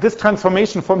have this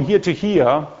transformation from here to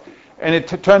here. And it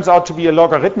turns out to be a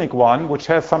logarithmic one, which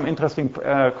has some interesting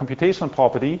computational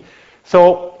property.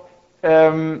 So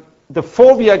the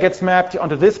fovea gets mapped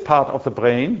onto this part of the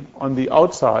brain on the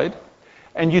outside.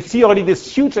 And you see already this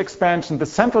huge expansion. The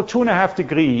central 2.5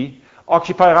 degree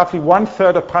occupy roughly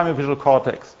 1/3 of primary visual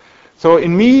cortex. So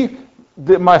in me,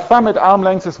 my thumb at arm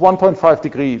length is 1.5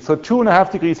 degrees. So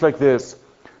 2.5 degrees like this.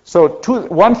 So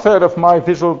 1/3 of my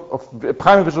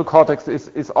primary visual cortex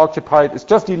is occupied, is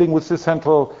just dealing with the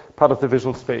central part of the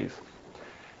visual space.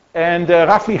 And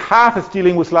roughly half is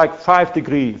dealing with like 5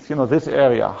 degrees, this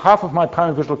area. Half of my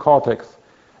primary visual cortex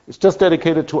is just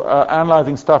dedicated to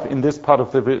analyzing stuff in this part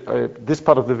of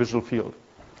the visual field.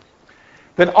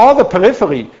 Then all the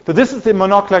periphery, so this is the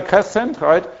monocular crescent,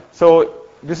 right? So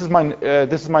this is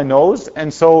my nose,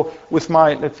 and so with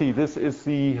let's see, this is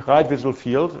the right visual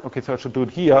field. Okay, so I should do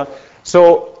it here.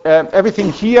 So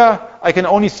everything here I can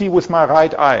only see with my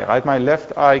right eye, right? My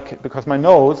left eye, because my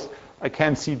nose, I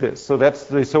can't see this. So that's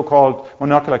the so-called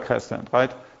monocular crescent,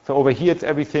 right? So over here it's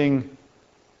everything.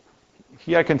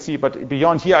 Here I can see, but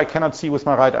beyond here I cannot see with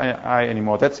my right eye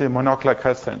anymore. That's the monocular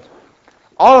crescent.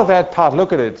 All of that part,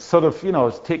 look at it, sort of,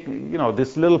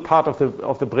 this little part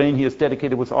of the brain here is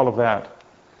dedicated with all of that.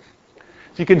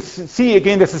 So you can see,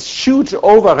 again, there's this huge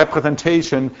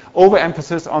over-representation,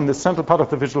 over-emphasis on the central part of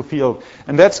the visual field.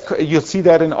 And you'll see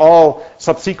that in all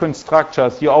subsequent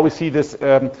structures. You always see this,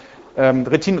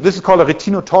 this is called a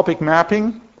retinotopic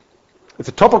mapping. It's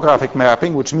a topographic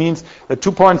mapping, which means that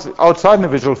 2 points outside in the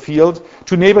visual field,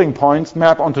 2 neighboring points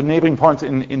map onto neighboring points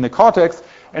in the cortex,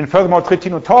 and furthermore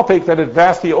tritinotopic, that it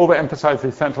vastly overemphasizes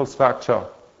the central structure.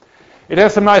 It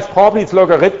has some nice properties,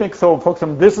 logarithmic, so for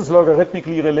example, this is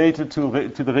logarithmically related to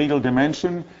the radial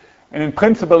dimension, and in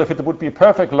principle, if it would be a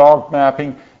perfect log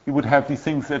mapping, you would have these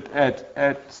things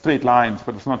at straight lines,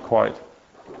 but it's not quite.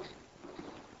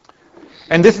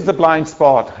 And this is a blind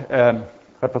spot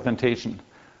representation.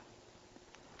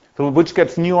 So which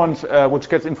gets neurons, which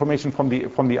gets information from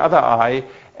the other eye,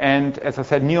 and as I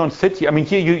said, neurons sit here. I mean,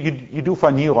 here you do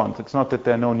find neurons. It's not that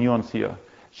there are no neurons here.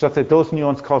 It's just that those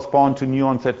neurons correspond to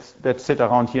neurons that sit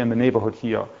around here in the neighborhood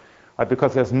here, right?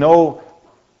 Because there's no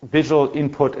visual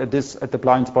input at the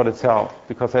blind spot itself,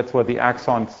 because that's where the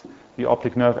axons, the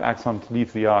optic nerve axons,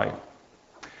 leave the eye.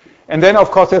 And then, of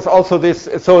course, there's also this.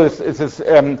 So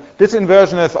this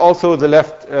inversion is also the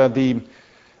left,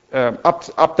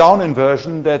 up-down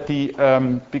inversion. That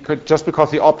just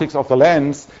because the optics of the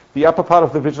lens, the upper part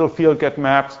of the visual field get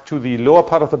mapped to the lower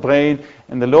part of the brain,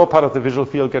 and the lower part of the visual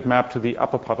field get mapped to the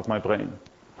upper part of my brain.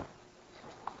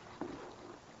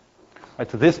 Right,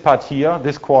 so this part here,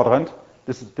 this quadrant,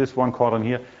 this one quadrant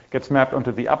here, gets mapped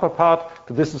onto the upper part.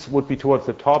 So this would be towards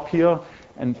the top here,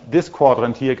 and this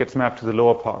quadrant here gets mapped to the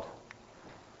lower part.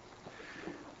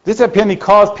 This apparently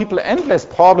caused people endless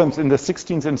problems in the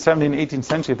 16th and 17th and 18th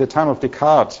century at the time of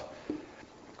Descartes,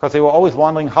 because they were always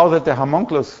wondering how that the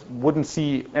homunculus wouldn't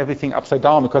see everything upside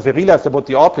down, because they realized about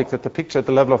the optics that the picture at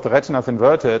the level of the retina is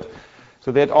inverted.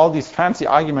 So they had all these fancy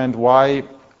arguments why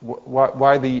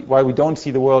we don't see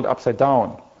the world upside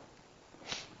down.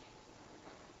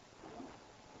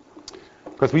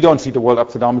 Because we don't see the world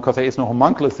upside down because there is no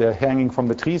homunculus there hanging from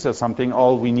the trees or something.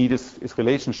 All we need is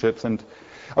relationships. And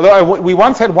although we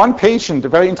once had one patient, a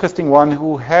very interesting one,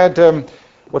 who had,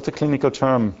 what's the clinical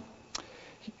term?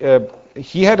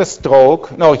 He had a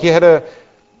stroke. No, there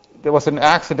was an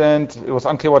accident. It was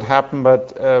unclear what happened,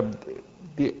 but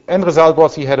the end result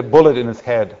was he had a bullet in his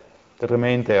head that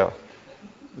remained there.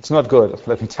 It's not good,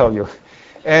 let me tell you.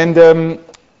 And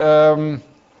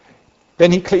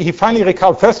then he finally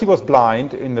recovered. First he was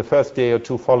blind in the first day or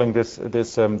two following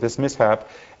this mishap,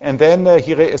 and then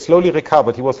he slowly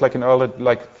recovered. He was like an early,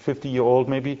 50-year-old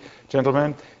maybe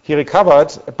gentleman. He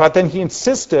recovered, but then he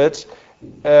insisted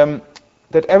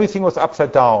that everything was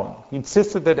upside down. He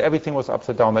insisted that everything was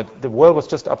upside down, that the world was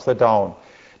just upside down.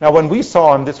 Now, when we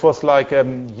saw him, this was like a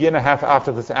year and a half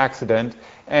after this accident,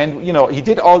 and he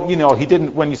did all, he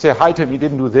didn't. When you say hi to him, he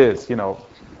didn't do this,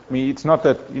 I mean, it's not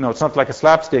that, it's not like a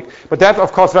slapstick. But that's,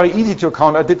 of course, very easy to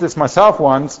account. I did this myself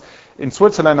once in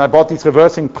Switzerland. I bought these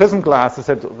reversing prism glasses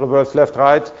that reverse left,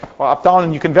 right, or up, down,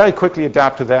 and you can very quickly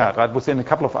adapt to that, right? Within a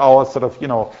couple of hours, sort of,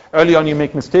 early on you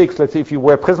make mistakes. Let's say if you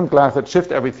wear prism glasses that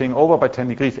shift everything over by 10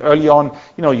 degrees, early on,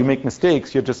 you make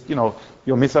mistakes. You're just, you're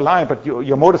misaligned, but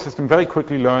your motor system very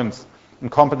quickly learns and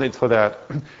compensates for that.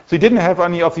 So he didn't have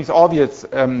any of these obvious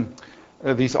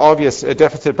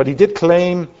deficits, but he did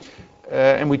claim,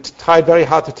 and we tried very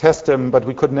hard to test him, but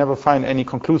we could never find any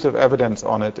conclusive evidence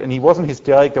on it. And he wasn't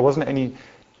hysteric. There wasn't any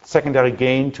secondary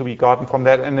gain to be gotten from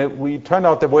that. And it turned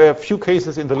out there were a few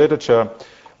cases in the literature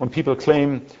when people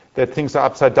claim that things are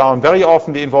upside down. Very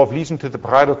often they involve lesion to the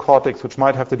parietal cortex, which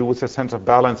might have to do with their sense of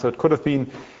balance. So it could have been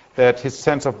that his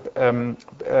sense of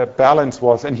balance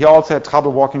was, and he also had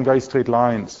trouble walking very straight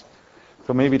lines.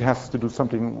 So maybe it has to do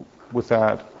something with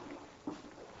that.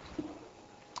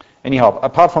 Anyhow,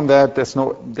 apart from that, there's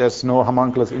no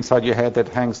homunculus inside your head that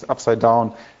hangs upside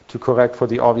down to correct for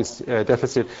the obvious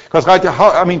deficit. Because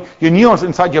your neurons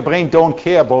inside your brain don't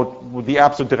care about the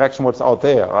absolute direction what's out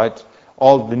there, right?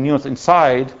 All the neurons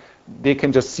inside, they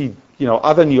can just see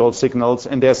other neural signals,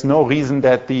 and there's no reason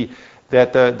that the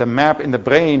map in the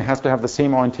brain has to have the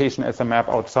same orientation as the map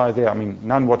outside there. I mean,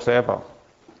 none whatsoever.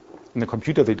 In the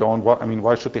computer they don't.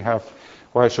 Why should they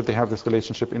have this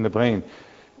relationship in the brain?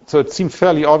 So it seems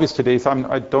fairly obvious today, so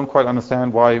I don't quite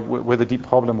understand where the deep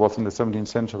problem was in the 17th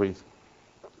century.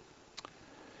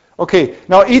 Okay,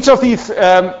 now each of these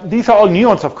are all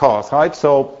neurons, of course, right?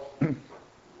 So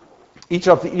each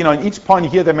of in each point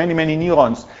here there are many, many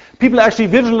neurons. People actually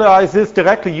visualize this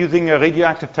directly using a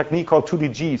radioactive technique called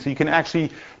 2DG. So you can actually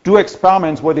do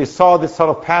experiments where they saw this sort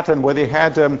of pattern, where they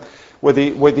had where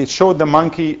they showed the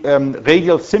monkey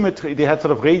radial symmetry. They had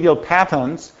sort of radial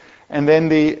patterns. And then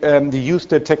they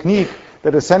used a technique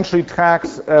that essentially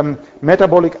tracks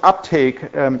metabolic uptake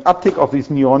of these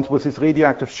neurons with this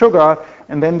radioactive sugar.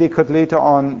 And then they could later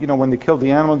on, when they killed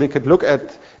the animal, they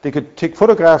could take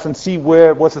photographs and see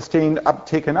where was the stain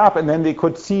taken up, and then they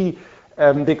could see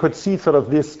sort of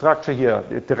this structure here.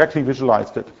 It directly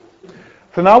visualized it.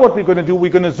 So now what we're going to do, we're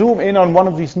going to zoom in on one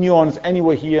of these neurons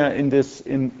anywhere here in the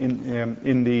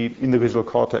visual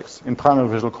cortex, in primary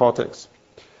visual cortex.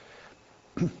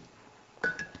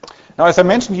 Now, as I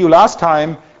mentioned to you last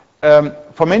time,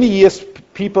 for many years,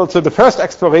 so the first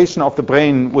exploration of the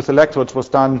brain with electrodes was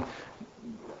done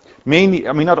mainly,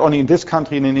 I mean, not only in this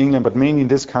country and in England, but mainly in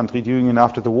this country during and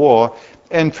after the war.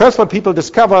 And first what people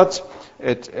discovered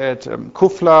at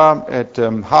Kufla, at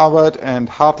Harvard, and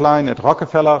Hartline at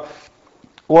Rockefeller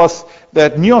was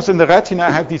that neurons in the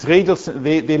retina have these radial,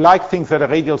 they like things that are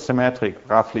radial symmetric,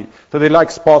 roughly. So they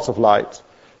like spots of light.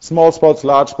 Small spots,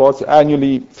 large spots,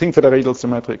 annually, things that are radial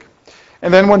symmetric.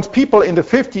 And then once people in the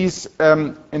 50s,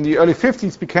 in the early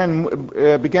 50s,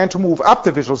 began to move up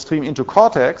the visual stream into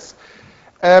Cortex,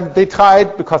 they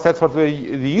tried, because that's what they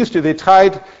used to, they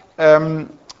tried to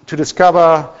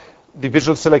discover the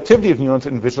visual selectivity of neurons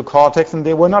in visual cortex, and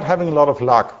they were not having a lot of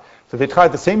luck. So they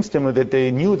tried the same stimuli that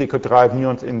they knew they could drive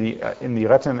neurons in the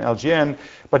retina and LGN,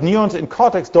 but neurons in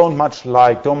cortex don't much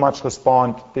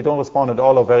respond. They don't respond at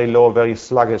all, or very low, very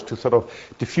sluggish to sort of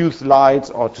diffuse lights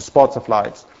or to spots of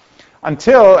lights.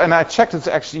 Until, and I checked this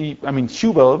actually, I mean,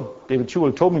 David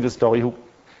Hubel told me this story,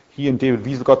 he and David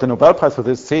Wiesel got the Nobel Prize for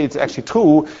this, say it's actually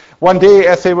true. One day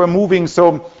as they were moving,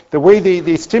 so the way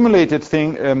they stimulated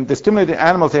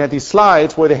animals, they had these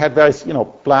slides where they had various,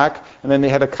 black, and then they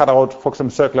had a cutout for some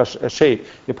circular shape.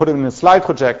 They put them in a slide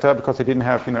projector because they didn't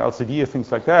have, LCD or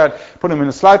things like that, put them in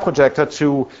a slide projector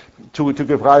to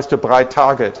give rise to a bright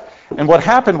target. And what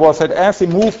happened was that as they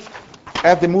moved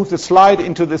the slide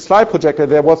into the slide projector,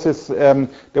 there was an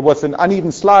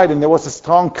uneven slide, and there was a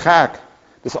strong crack.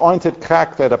 This oriented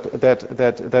crack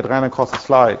that ran across the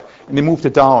slide, and they moved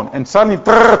it down, and suddenly,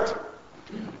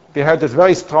 they had this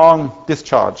very strong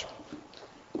discharge.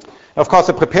 Of course,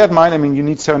 a prepared mind, I mean, you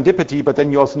need serendipity, but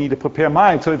then you also need a prepared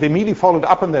mind. So they immediately followed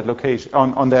up on that location,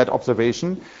 on that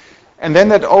observation, and then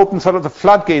that opened sort of the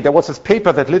floodgate. There was this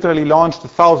paper that literally launched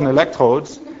 1,000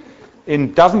 electrodes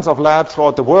in dozens of labs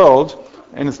throughout the world,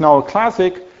 and it's now a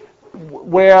classic.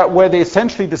 Where they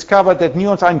essentially discovered that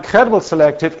neurons are incredibly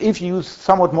selective if you use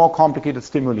somewhat more complicated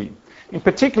stimuli. In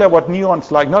particular, what neurons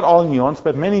like, not all neurons,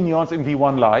 but many neurons in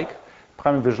V1 like,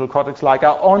 primary visual cortex like,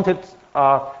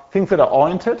 are things that are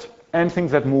oriented and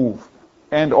things that move,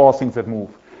 and or things that move.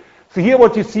 So here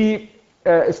what you see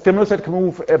a stimulus that can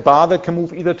move, a bar that can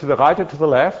move either to the right or to the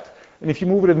left, and if you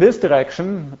move it in this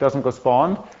direction, it doesn't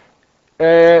respond.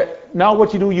 Now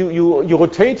what you do, you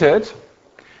rotate it,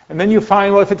 and then you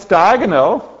find, well, if it's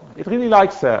diagonal, it really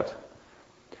likes that.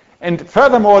 And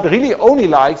furthermore, it really only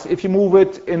likes if you move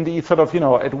it in the sort of,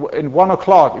 in 1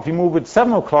 o'clock. If you move it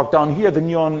 7 o'clock down here, the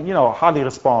neuron, hardly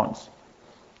responds.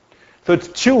 So it's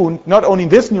tuned, not only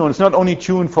this neuron, it's not only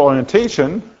tuned for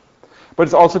orientation, but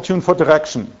it's also tuned for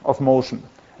direction of motion.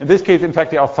 In this case, in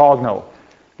fact, they are orthogonal.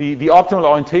 The optimal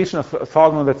orientation is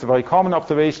orthogonal, that's a very common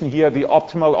observation here. The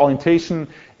optimal orientation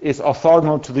is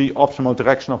orthogonal to the optimal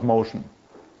direction of motion.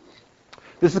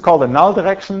 This is called the null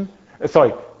direction.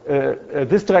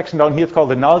 This direction down here is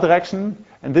called the null direction,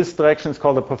 and this direction is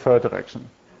called the preferred direction.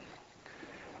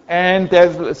 And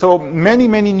so many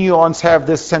neurons have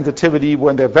this sensitivity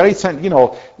when they're very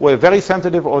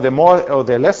sensitive, or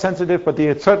they're less sensitive, but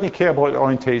they certainly care about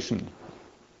orientation.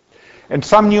 And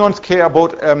some neurons care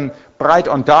about bright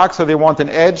on dark, so they want an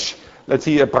edge. Let's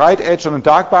see, a bright edge on a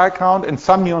dark background, and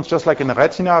some neurons, just like in the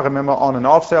retina, remember on and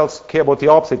off cells, care about the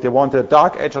opposite. They want a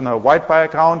dark edge on a white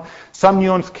background. Some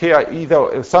neurons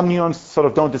some neurons sort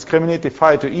of don't discriminate. They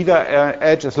fire to either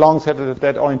edge as long as it has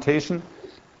that orientation.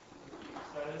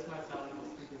 Sorry, this might sound like a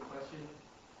stupid question,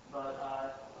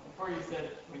 but before you said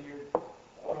when you're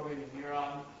probing a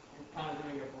neuron, you're kind of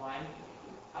doing it blind.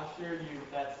 How sure are you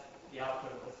that's the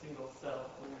output of a single cell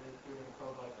when you're doing a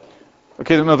probe like that?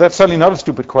 Okay, no, that's certainly not a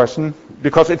stupid question,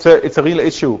 because it's a real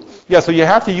issue. Yeah, so you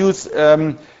have to use,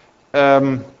 in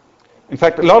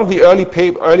fact, a lot of the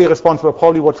early response were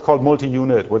probably what's called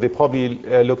multi-unit, where they probably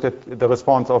looked at the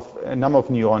response of a number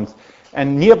of neurons.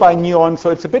 And nearby neurons,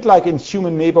 so it's a bit like in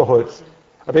human neighborhoods.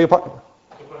 The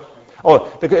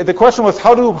question was,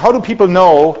 how do people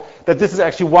know that this is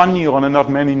actually one neuron and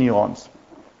not many neurons?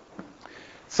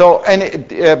 So,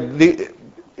 and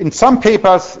in some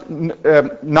papers,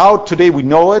 now today we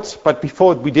know it, but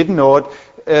before we didn't know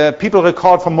it, people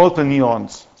record from multiple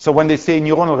neurons. So when they say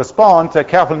neuronal response, they're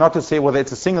careful not to say whether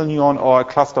it's a single neuron or a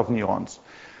cluster of neurons.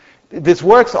 This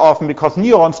works often because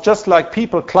neurons, just like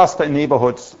people, cluster in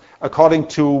neighborhoods according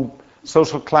to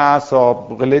social class or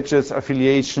religious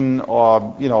affiliation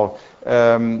or,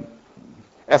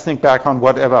 ethnic background,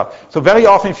 whatever. So very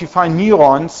often if you find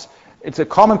neurons, it's a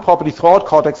common property throughout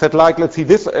cortex that like,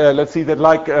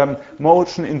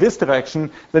 motion in this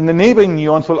direction, then the neighboring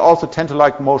neurons will also tend to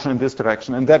like motion in this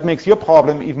direction. And that makes your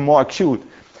problem even more acute.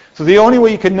 So the only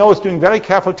way you can know is doing very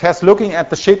careful tests, looking at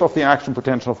the shape of the action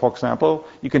potential, for example.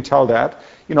 You can tell that.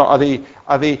 You know, are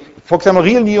they, for example,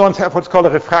 real neurons have what's called a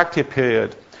refractive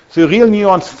period. So real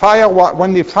neurons fire,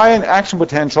 when they fire an action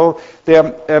potential,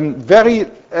 they're very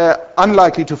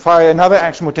unlikely to fire another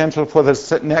action potential for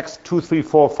the next 2, 3,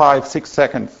 4, 5, 6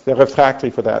 seconds. They're refractory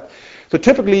for that. So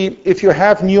typically, if you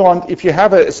have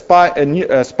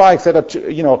spikes that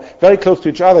are very close to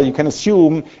each other, you can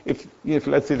assume if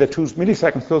let's say they're 2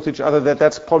 milliseconds close to each other,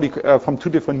 that's probably from 2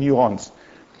 different neurons.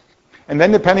 And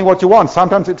then depending what you want,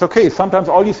 sometimes it's okay. Sometimes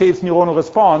all you say is neuronal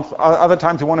response. Other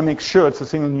times you want to make sure it's a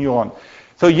single neuron.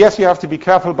 So yes, you have to be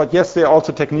careful, but yes, there are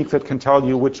also techniques that can tell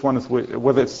you which one is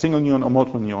whether it's single neuron or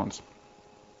multiple neurons.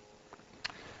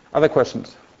 Other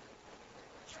questions?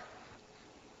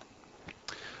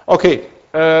 Okay,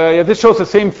 this shows the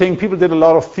same thing. People did a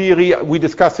lot of theory. We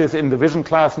discussed this in the vision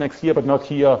class next year, but not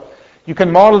here. You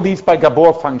can model these by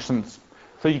Gabor functions.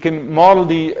 So you can model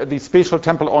the spatial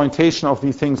temporal orientation of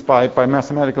these things by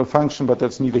mathematical function, but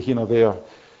that's neither here nor there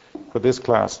for this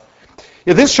class.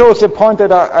 Yeah, this shows the point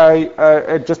that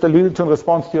I just alluded to in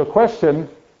response to your question.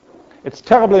 It's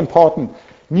terribly important.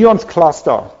 Neurons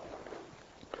cluster.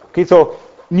 Okay, so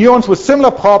neurons with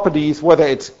similar properties, whether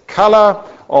it's color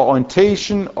or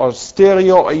orientation or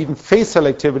stereo or even phase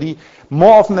selectivity,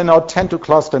 more often than not tend to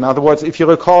cluster. In other words, if you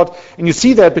record, and you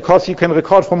see that because you can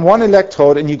record from one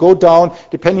electrode and you go down,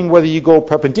 depending whether you go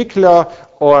perpendicular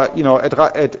or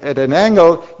at an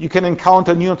angle, you can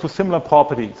encounter neurons with similar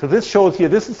properties. So this shows here,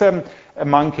 this is a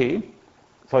monkey.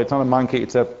 Sorry, it's not a monkey,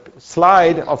 it's a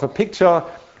slide of a picture,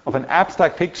 of an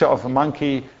abstract picture of a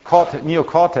monkey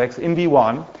neocortex in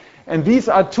V1. And these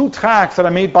are 2 tracks that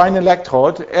are made by an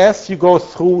electrode as you go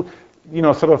through,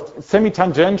 sort of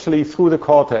semi-tangentially through the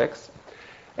cortex.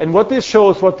 And what this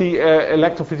shows, what the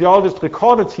electrophysiologist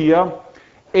recorded here,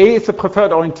 A is the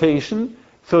preferred orientation.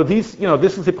 So these,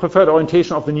 this is the preferred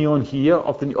orientation of the neuron here,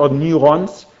 or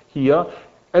neurons here.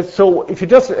 And so if you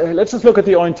let's just look at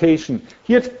the orientation.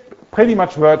 Here it's pretty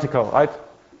much vertical, right?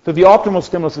 So the optimal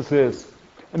stimulus is this.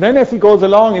 And then as it goes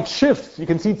along, it shifts. You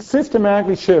can see it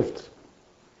systematically shifts.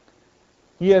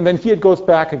 Here, and then here it goes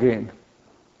back again.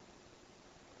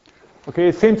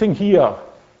 Okay, same thing here.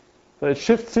 So it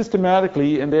shifts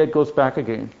systematically, and there it goes back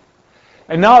again.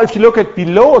 And now if you look at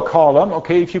below a column,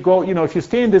 okay, if you go, if you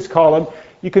stay in this column,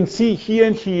 you can see here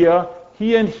and here,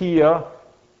 here and here.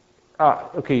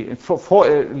 Okay,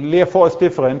 layer 4 is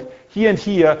different. Here and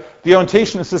here, the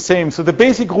orientation is the same. So the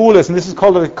basic rule is, and this is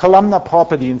called a columnar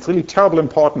property, and it's really terribly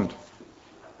important,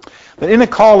 that in a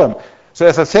column, so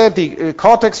as I said, the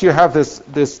cortex, you have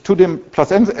this 2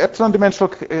 plus epsilon dimensional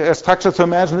structure. So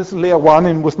imagine this is layer 1,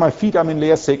 and with my feet I'm in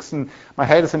layer 6, and my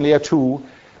head is in layer 2.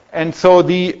 And so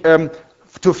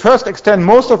to first extend,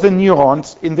 most of the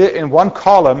neurons in one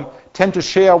column tend to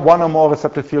share one or more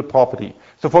receptor field property.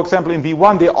 So for example, in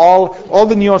V1, all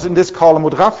the neurons in this column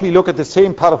would roughly look at the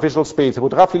same part of visual space. They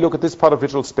would roughly look at this part of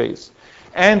visual space.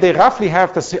 And they roughly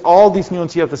have all these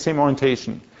neurons here have the same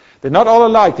orientation. They're not all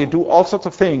alike. They do all sorts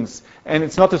of things. And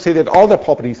it's not to say that all their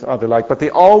properties are alike, but they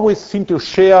always seem to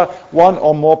share one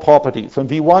or more properties. So in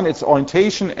V1, it's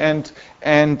orientation and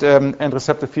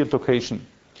receptor field location.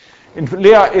 In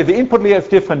the input layer is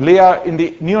different.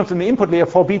 The neurons in the input layer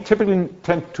 4B typically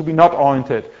tend to be not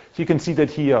oriented. So you can see that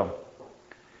here.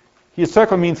 Here,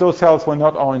 circle means those cells were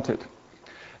not oriented.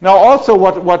 Now, also,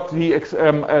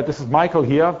 this is Michael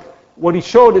here. What he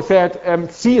showed is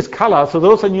that C is color. So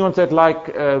those are neurons that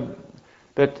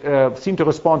seem to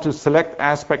respond to select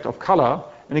aspect of color.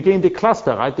 And again, they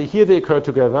cluster, right? Here they occur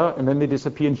together, and then they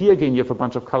disappear. And here again, you have a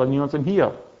bunch of color neurons in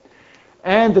here.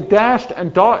 And the dashed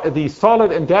and the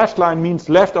solid and dashed line means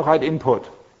left or right input.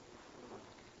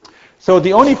 So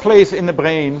the only place in the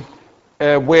brain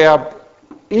where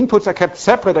inputs are kept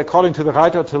separate according to the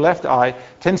right or to the left eye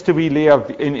tends to be layer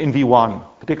in V1,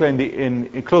 particularly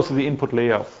in close to the input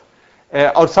layers.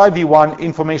 Outside V1,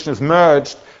 information is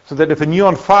merged, so that if a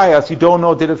neuron fires, you don't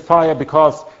know did it fire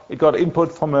because it got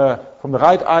input from the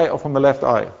right eye or from the left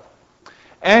eye.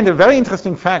 And a very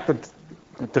interesting fact that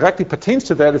directly pertains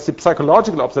to that is the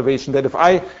psychological observation that if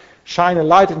I shine a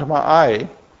light into my eye,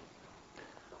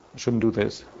 I shouldn't do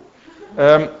this.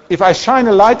 If I shine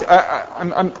a light,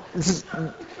 this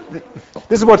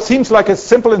is what seems like a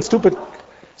simple and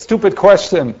stupid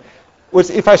question.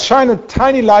 If I shine a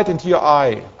tiny light into your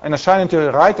eye, and I shine into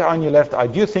your right eye and your left eye,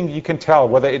 do you think you can tell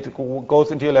whether it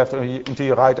goes into your left or into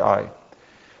your right eye?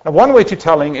 And one way to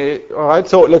telling it, all right,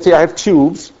 so let's say I have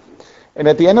tubes, and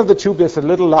at the end of the tube there's a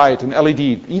little light, an LED.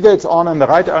 Either it's on in the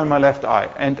right eye or in my left eye.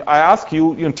 And I ask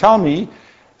you tell me,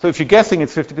 so if you're guessing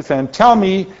it's 50%, tell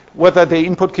me whether the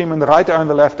input came in the right eye or in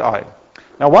the left eye.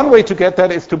 Now, one way to get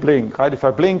that is to blink, right? If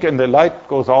I blink and the light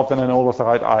goes off, then I know it was the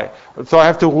right eye. So I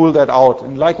have to rule that out.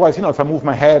 And likewise, if I move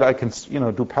my head, I can,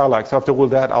 do parallax. So I have to rule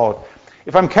that out.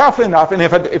 If I'm careful enough, and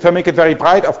if I make it very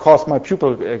bright, of course, my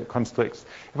pupil constricts.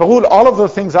 If I rule all of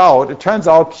those things out, it turns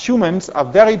out humans are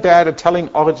very bad at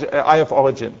telling eye of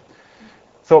origin.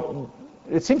 So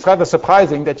it seems rather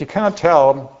surprising that you cannot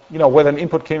tell, whether an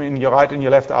input came in your right and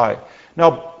your left eye.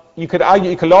 Now, you could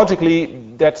argue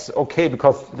ecologically that's okay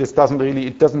because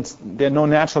there are no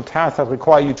natural tasks that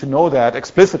require you to know that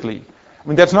explicitly. I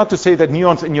mean, that's not to say that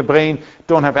neurons in your brain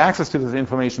don't have access to this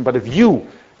information, but if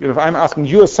if I'm asking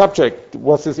you a subject,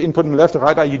 was this input in the left or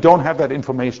right eye, you don't have that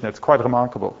information. It's quite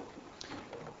remarkable.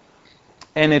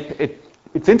 And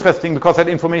it's interesting because that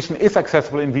information is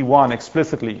accessible in V1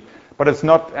 explicitly, but it's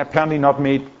apparently not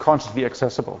made consciously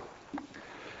accessible.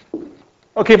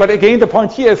 Okay, but again, the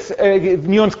point here is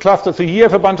neurons cluster. So here you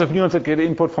have a bunch of neurons that get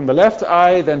input from the left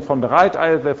eye, then from the right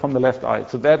eye, then from the left eye.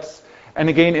 So and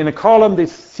again, in a column, they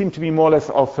seem to be more or less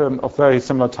of very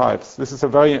similar types. This is a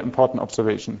very important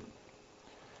observation.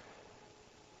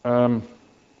 Okay,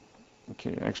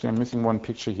 actually, I'm missing one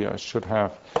picture here. I should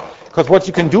have. Because what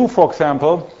you can do, for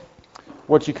example,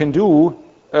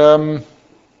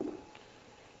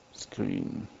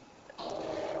 screen.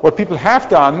 What people have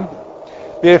done,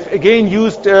 they've again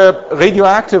used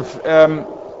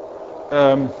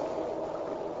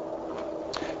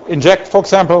inject, for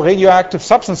example, radioactive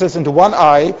substances into one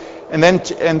eye, and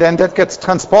then that gets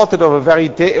transported over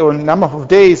a number of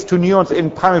days to neurons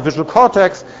in primary visual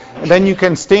cortex, and then you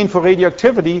can stain for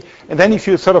radioactivity, and then if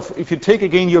you take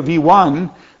again your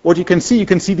V1, what you can see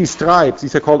these stripes.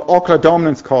 These are called ocular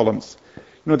dominance columns.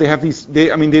 They have these.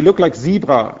 They look like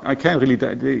zebra. I can't really.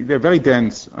 They're very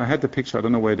dense. I had the picture. I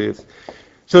don't know where it is.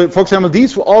 So, for example,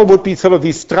 these all would be sort of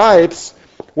these stripes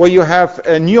where you have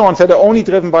neurons that are only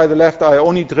driven by the left eye,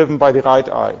 only driven by the right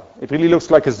eye. It really looks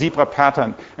like a zebra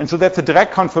pattern. And so that's a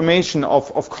direct confirmation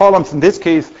of columns, in this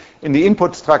case, in the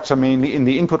input structure mainly, in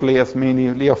the input layers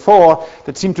mainly, layer 4,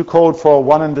 that seem to code for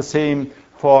one and the same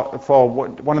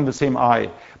one and the same eye.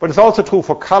 But it's also true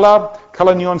for color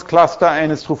neurons cluster,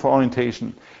 and it's true for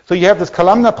orientation. So you have this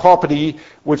columnar property,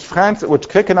 which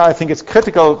Crick and I think is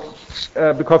critical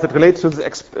because it relates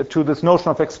to this notion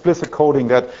of explicit coding,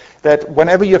 that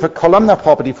whenever you have a columnar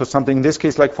property for something, in this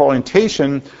case like for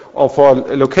orientation or for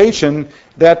location,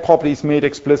 that property is made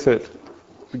explicit.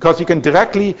 Because you can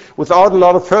directly, without a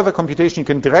lot of further computation, you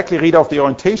can directly read off the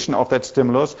orientation of that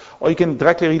stimulus, or you can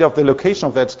directly read off the location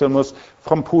of that stimulus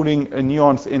from pooling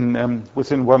neurons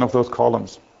within one of those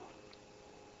columns.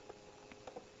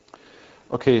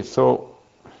 Okay, so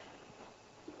in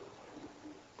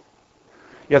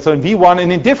V1,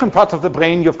 and in different parts of the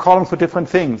brain, you have columns for different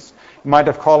things. You might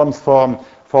have columns for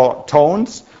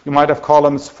tones. You might have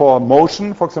columns for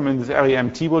motion. For example, in this area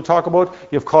MT we'll talk about.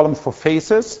 You have columns for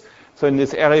faces. So in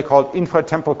this area called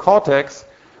infratemporal cortex,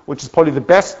 which is probably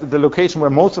the location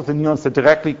where most of the neurons that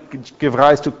directly give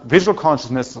rise to visual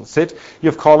consciousness sit,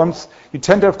 you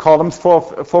tend to have columns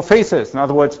for faces. In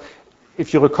other words,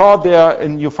 if you record there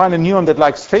and you find a neuron that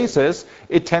likes faces,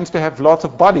 it tends to have lots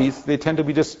of bodies. They tend to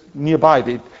be just nearby.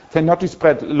 They tend not to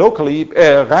spread locally,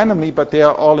 randomly, but they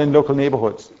are all in local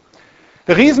neighborhoods.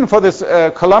 The reason for this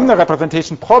columnar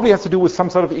representation probably has to do with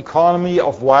some sort of economy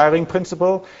of wiring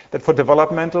principle, that for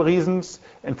developmental reasons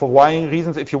and for wiring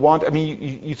reasons, if you want,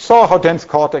 you saw how dense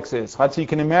cortex is, right? So you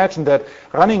can imagine that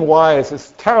running wires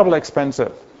is terribly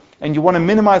expensive. And you want to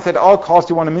minimize at all costs,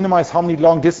 you want to minimize how many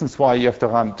long distance wire you have to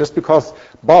run, just because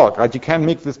bulk, right? You can't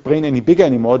make this brain any bigger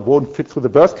anymore, it won't fit through the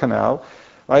birth canal,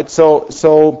 right? So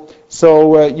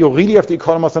you really have to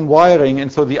economize on wiring,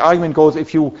 and so the argument goes,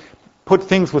 if you put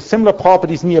things with similar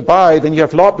properties nearby, then you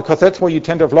have because that's where you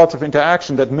tend to have lots of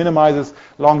interaction that minimizes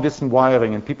long distance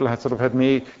wiring, and people have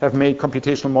made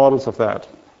computational models of that.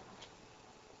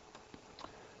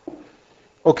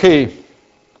 Okay,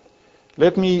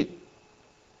 let me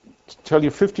tell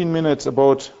you 15 minutes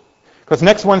about, because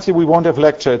next Wednesday we won't have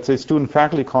lecture, it's a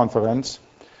student-faculty conference.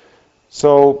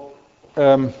 So,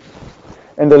 and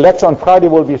the lecture on Friday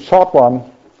will be a short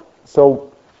one, so,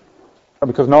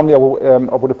 because normally I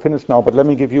would have finished now, but let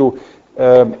me give you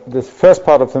this first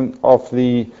part of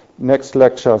the next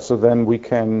lecture, so then we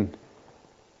can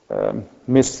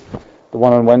miss the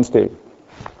one on Wednesday.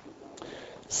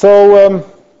 So,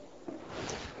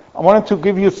 I wanted to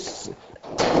give you,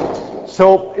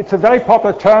 so it's a very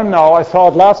popular term now. I saw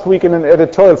it last week in an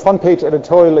editorial, front page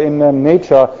editorial in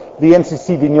Nature, the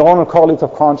NCC, the neuronal correlates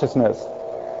of consciousness.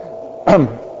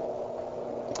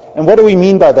 And what do we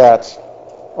mean by that?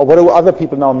 Or what do other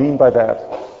people now mean by that?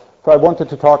 So I wanted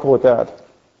to talk about that.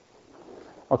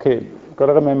 Okay, got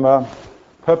to remember,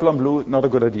 Purple and blue, not a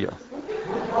good idea.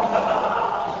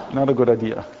 Not a good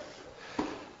idea.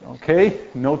 Okay,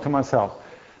 note to myself.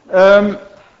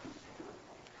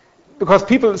 Because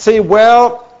people say,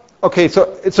 well, okay,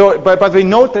 but we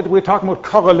note that we're talking about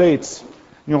correlates,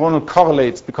 neuronal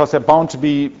correlates, because they're bound to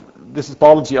be, this is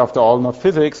biology after all, not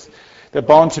physics, they're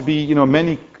bound to be,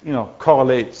 many,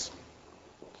 correlates.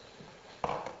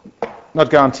 Not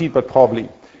guaranteed, but probably.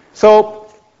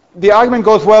 So the argument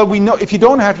goes, well, we know if you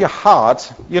don't have your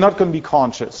heart, you're not going to be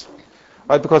conscious,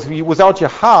 right? Because without your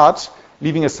heart,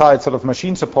 leaving aside sort of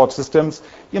machine support systems,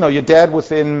 you're dead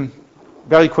within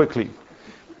very quickly.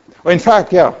 Well, in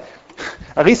fact, yeah,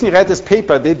 I recently read this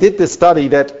paper. They did this study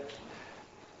that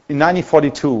in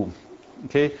 1942,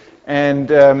 okay, and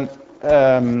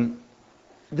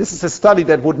this is a study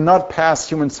that would not pass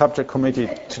human subject committee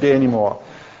today anymore.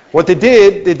 What they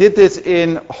did this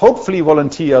in hopefully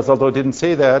volunteers, although it didn't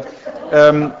say that.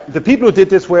 The people who did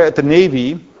this were at the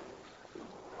Navy.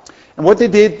 And what they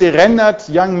did, they rendered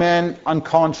young men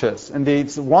unconscious. And they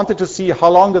wanted to see how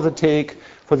long does it take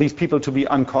for these people to be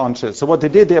unconscious. So what they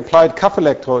did, they applied cuff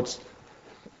electrodes.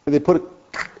 They put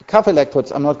cuff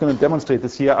electrodes, I'm not going to demonstrate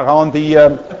this here, around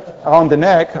the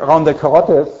neck, around the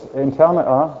carotis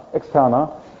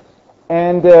externa,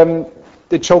 and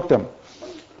they choked them.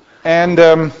 And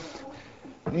well,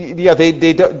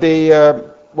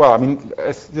 I mean,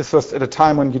 this was at a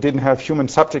time when you didn't have human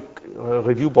subject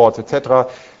review boards, etc.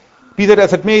 Be that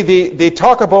as it may, they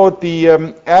talk about the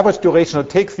average duration it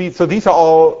takes. So these are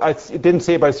all, I didn't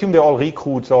say, but I assume they're all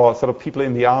recruits or sort of people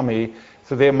in the army.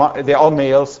 So they're all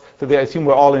males. So they assume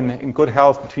we're all in good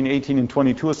health between 18 and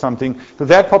 22 or something. So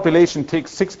that population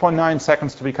takes 6.9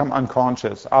 seconds to become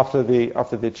unconscious after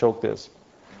they choke this.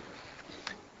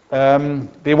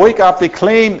 They wake up, they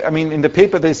claim, I mean, in the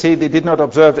paper they say they did not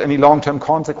observe any long-term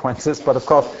consequences, but of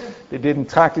course they didn't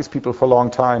track these people for a long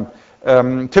time.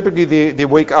 Typically they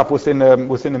wake up within a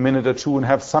minute or two and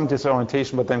have some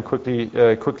disorientation, but then quickly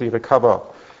recover.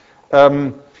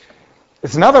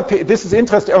 This is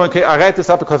interesting. Okay, I read this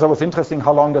up because I was interested in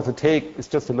how long does it take. It's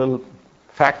just a little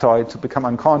factoid to become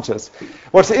unconscious.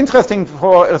 What's interesting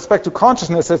for respect to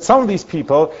consciousness is that some of these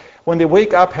people, when they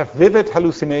wake up, have vivid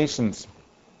hallucinations.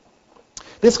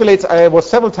 This relates, I was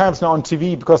several times now on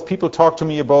TV because people talk to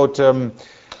me about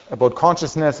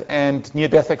consciousness and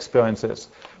near-death experiences.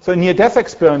 So near-death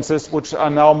experiences, which are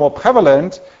now more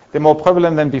prevalent, they're more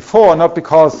prevalent than before, not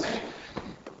because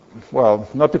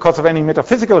of any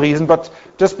metaphysical reason, but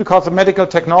just because the medical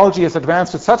technology has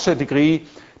advanced to such a degree,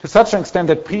 to such an extent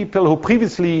that people who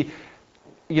previously,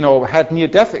 had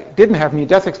didn't have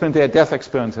near-death experiences, they had death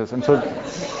experiences, and so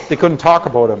they couldn't talk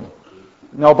about them.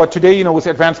 No, but today, with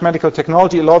advanced medical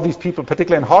technology, a lot of these people,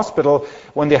 particularly in hospital,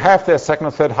 when they have their second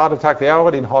or third heart attack, they are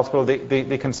already in hospital,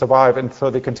 they can survive, and so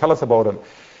they can tell us about them.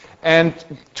 And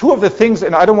two of the things,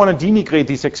 and I don't want to denigrate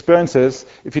these experiences,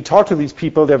 if you talk to these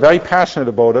people, they're very passionate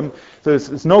about them. So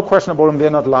there's no question about them, they're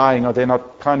not lying, or they're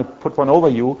not trying to put one over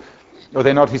you, or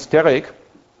they're not hysteric.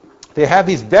 They have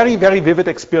these very, very vivid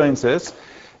experiences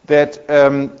that,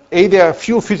 there are a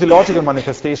few physiological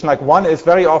manifestations, like one is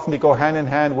very often they go hand in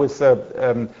hand with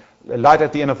light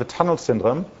at the end of the tunnel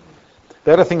syndrome.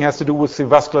 The other thing has to do with the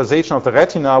vascularization of the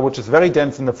retina, which is very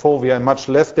dense in the fovea and much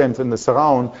less dense in the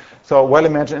surround. So well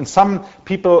imagine, in some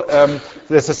people,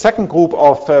 there's a second group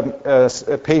of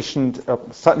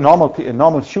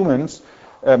normal humans,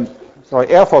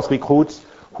 Air Force recruits,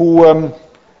 who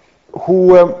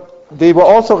they were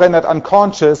also rendered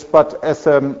unconscious, but as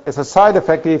a side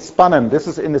effect, they spun them. This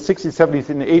is in the 60s, 70s,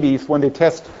 and 80s when they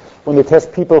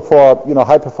test people for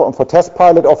for test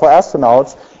pilot or for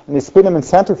astronauts, and they spin them in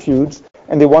centrifuge,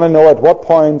 and they want to know at what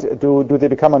point do they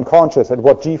become unconscious, at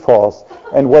what g-force,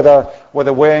 and whether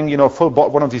wearing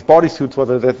one of these bodysuits,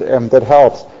 whether that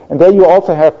helps. And there you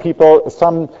also have people, it's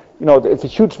a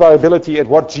huge variability at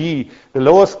what G. The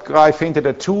lowest guy fainted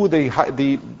at 2,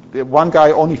 the one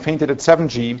guy only fainted at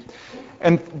 7G.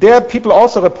 And there people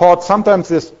also report sometimes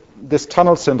this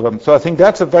tunnel syndrome. So I think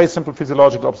that's a very simple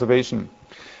physiological observation.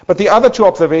 But the other two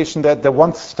observations, the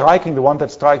one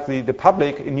that strike the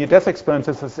public in near-death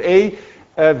experiences, is a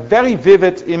very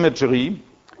vivid imagery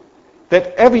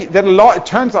it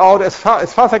turns out, as far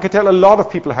as I can tell, a lot of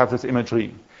people have this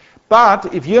imagery.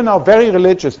 But if you're now very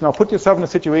religious, now put yourself in a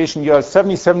situation, you're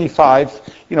 70, 75,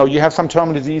 you have some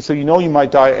terminal disease, so you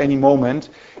might die at any moment,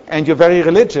 and you're very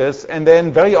religious, and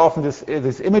then very often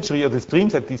this imagery or these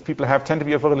dreams that these people have tend to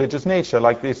be of a religious nature,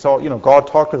 like they saw, God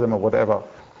talk to them or whatever.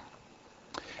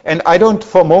 And I don't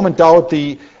for a moment doubt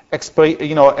the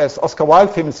as Oscar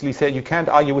Wilde famously said, you can't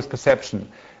argue with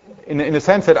perception. In the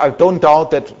sense that I don't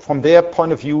doubt that from their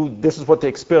point of view, this is what they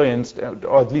experienced,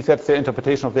 or at least that's their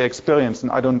interpretation of their experience,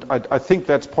 and I think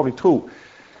that's probably true.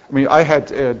 I mean, I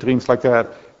had dreams like that.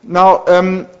 Now,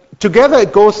 together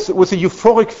it goes with a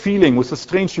euphoric feeling, with a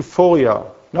strange euphoria.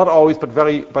 Not always,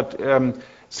 but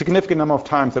significant number of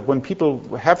times that when people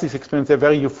have this experience, they're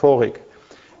very euphoric.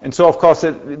 And so, of course,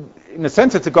 in a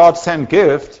sense, it's a God-sent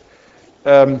gift.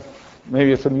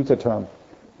 Maybe it's a neuter term.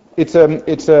 It's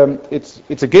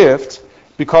a gift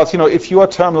because if you are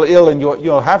terminal ill and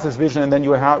you have this vision and then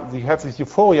you have this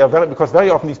euphoria, because very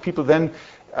often these people then,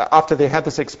 after they had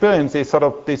this experience,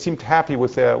 they seemed happy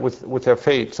with their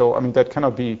fate. So I mean that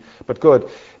cannot be but good.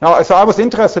 Now, so I was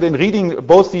interested in reading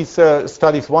both these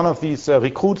studies. One of these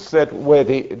recruits where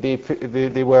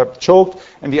they were choked,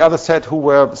 and the other set who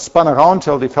were spun around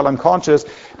till they fell unconscious,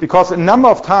 because a number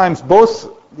of times both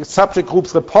subject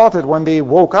groups reported when they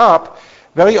woke up,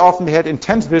 very often they had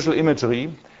intense visual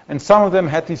imagery, and some of them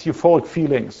had these euphoric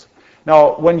feelings.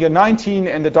 Now, when you're 19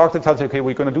 and the doctor tells you, okay,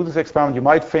 we're going to do this experiment, you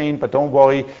might faint, but don't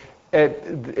worry,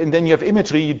 and then you have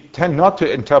imagery, you tend not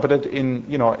to interpret it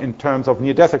in terms of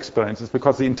near-death experiences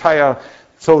because the entire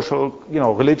social,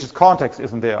 religious context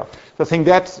isn't there. So I think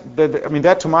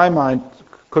that to my mind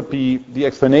could be the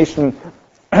explanation.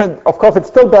 Of course, it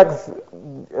still begs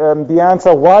the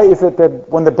answer, why is it that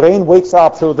when the brain wakes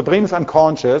up, so the brain is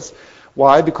unconscious,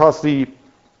 why? Because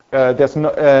there's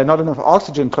not enough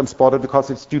oxygen transported because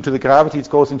it's due to the gravity, it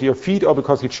goes into your feet, or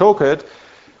because you choke it.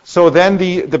 So then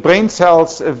the brain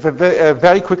cells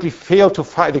very quickly fail to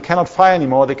fire. They cannot fire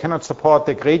anymore. They cannot support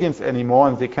the gradients anymore,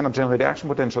 and they cannot generate action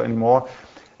potential anymore.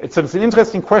 It's an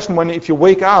interesting question if you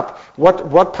wake up,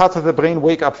 what parts of the brain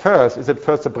wake up first? Is it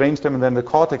first the brainstem and then the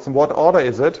cortex? In what order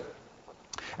is it?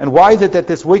 And why is it that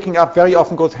this waking up very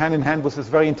often goes hand in hand with this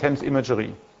very intense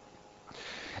imagery?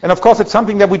 And of course, it's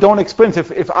something that we don't experience.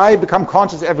 If I become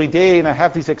conscious every day and I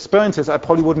have these experiences, I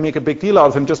probably wouldn't make a big deal out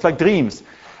of them, just like dreams.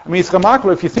 I mean, it's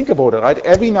remarkable if you think about it, right?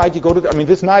 Every night you go to,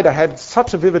 this night I had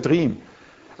such a vivid dream,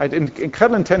 right? An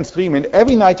incredible intense dream. And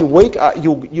every night you wake up,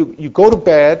 you go to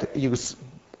bed, you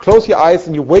close your eyes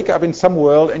and you wake up in some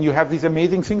world and you have these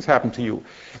amazing things happen to you.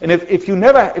 And if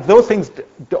those things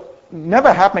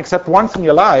never happen except once in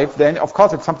your life, then of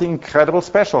course it's something incredible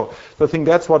special. So I think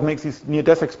that's what makes these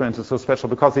near-death experiences so special,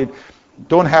 because they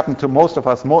don't happen to most of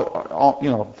us,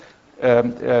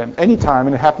 any time,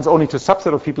 and it happens only to a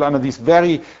subset of people under these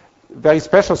very, very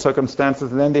special circumstances,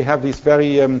 and then they have these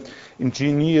very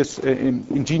ingenious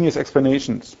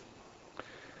explanations.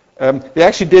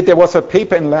 There was a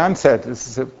paper in Lancet, this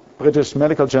is a British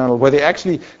medical journal, where they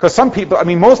actually, because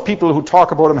most people who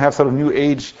talk about them have sort of new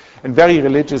age and very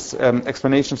religious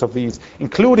explanations of these,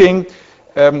 including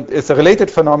it's a related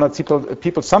phenomenon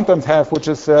people sometimes have, which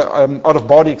is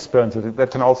out-of-body experiences.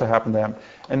 That can also happen to them.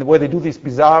 And where they do these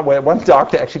bizarre, where one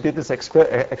doctor actually did this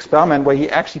experiment where he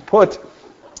actually put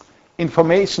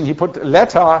information, he put a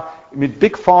letter with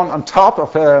big font on top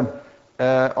of a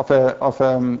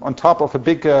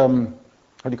big, how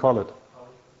do you call it?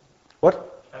 What?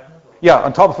 Yeah,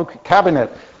 on top of a cabinet,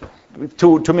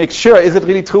 to make sure, is it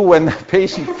really true when the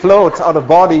patient floats out of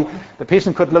body, the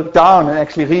patient could look down and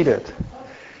actually read it.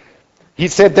 He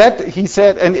said,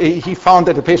 and he found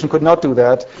that the patient could not do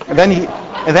that. And then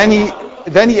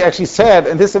he actually said,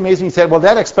 and this amazing, he said, well,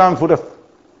 that experiment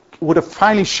would have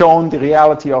finally shown the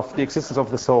reality of the existence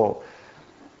of the soul.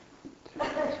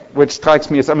 Which strikes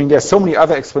me as, there's so many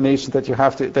other explanations that you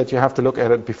have to look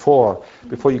at it before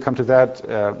you come to that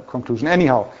conclusion.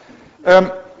 Anyhow.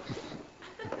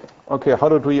 Okay, how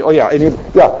did we?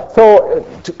 So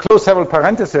to close several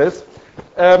parentheses,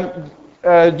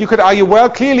 you could argue, well,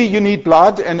 clearly you need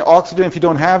blood and oxygen. If you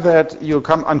don't have that, you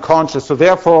become unconscious. So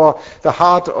therefore, the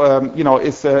heart,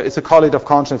 is a correlate of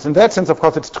consciousness. In that sense, of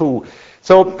course, it's true.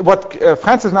 So what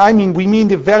Francis and I mean, we mean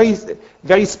the very,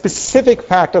 very specific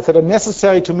factors that are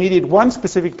necessary to mediate one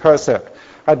specific percept.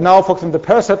 Right now, for example, the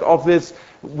percept of this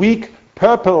weak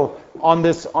purple on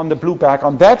the blue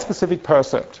background, that specific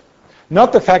percept.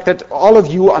 Not the fact that all of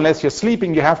you, unless you're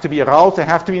sleeping, you have to be aroused. There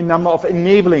have to be a number of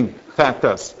enabling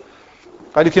factors.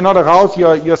 Right? If you're not aroused,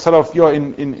 you're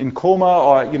in coma,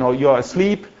 or you're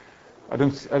asleep. I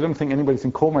don't think anybody's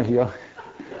in coma here.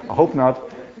 I hope not.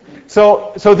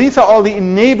 So these are all the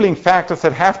enabling factors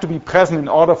that have to be present in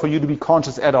order for you to be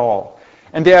conscious at all.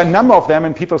 And there are a number of them,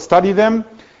 and people study them.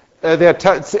 They're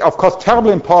of course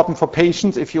terribly important for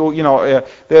patients. If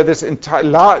there's this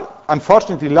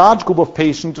unfortunately large group of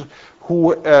patients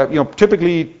who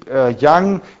typically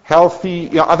young,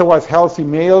 healthy, otherwise healthy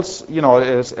males,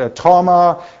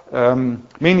 trauma,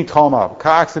 mainly trauma,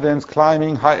 car accidents,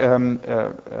 climbing,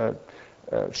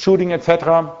 shooting,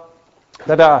 etc.,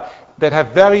 that have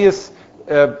various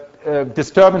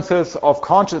disturbances of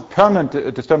permanent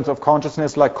disturbance of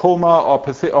consciousness, like coma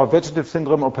or vegetative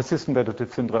syndrome or persistent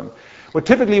vegetative syndrome. Well,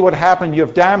 typically, what happens, you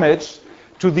have damage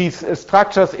to these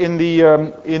structures in the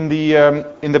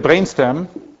brainstem.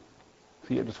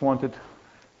 See, I just wanted.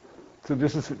 So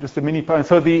this is just a mini part.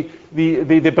 So the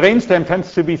brainstem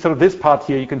tends to be sort of this part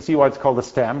here. You can see why it's called the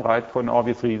stem, right? For an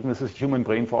obvious reason. This is human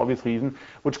brain for obvious reason,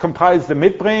 which comprises the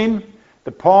midbrain,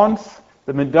 the pons,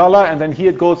 the medulla, and then here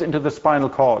it goes into the spinal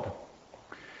cord.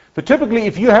 So typically,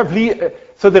 if you have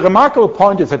so the remarkable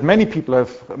point is that many people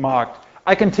have remarked,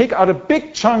 I can take out a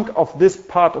big chunk of this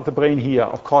part of the brain here,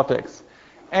 of cortex,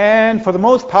 and for the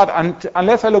most part,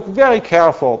 unless I look very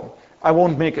careful, I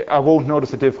won't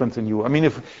notice a difference in you. I mean,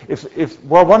 if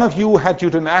one of you had, due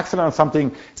to an accident or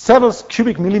something, several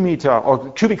cubic millimeter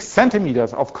or cubic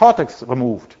centimeters of cortex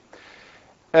removed,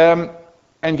 and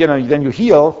then you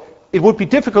heal, it would be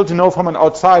difficult to know from an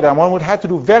outsider, and one would have to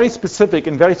do very specific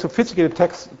and very sophisticated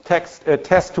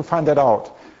tests to find that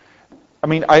out. I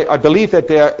mean, I believe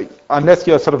that unless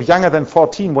you're sort of younger than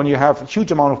 14, when you have a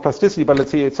huge amount of plasticity, but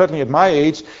let's say certainly at my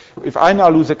age, if I now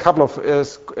lose a couple of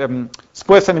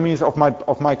square centimeters of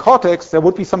my cortex, there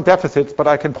would be some deficits, but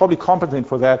I can probably compensate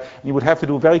for that. And you would have to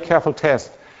do very careful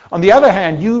tests. On the other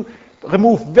hand, you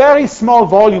remove very small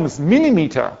volumes,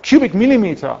 cubic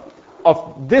millimeter,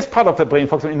 of this part of the brain,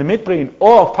 for example, in the midbrain,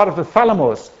 or of part of the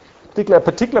thalamus, a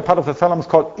particular part of the thalamus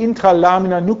called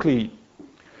intralaminar nuclei.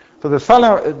 So the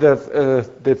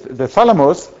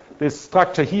thalamus, this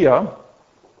structure here,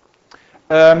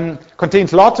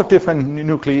 contains lots of different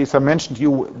nuclei. As I mentioned to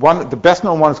you, the best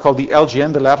known one is called the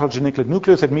LGN, the lateral geniculate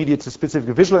nucleus, that mediates the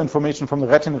specific visual information from the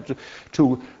retina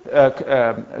to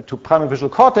primary visual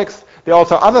cortex. There are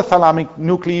also other thalamic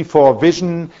nuclei for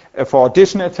vision, for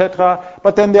audition, etc.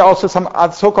 But then there are also some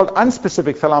so-called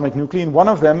unspecific thalamic nuclei, and one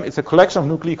of them is a collection of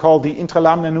nuclei called the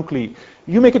intralaminar nuclei.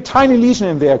 You make a tiny lesion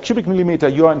in there, cubic millimeter,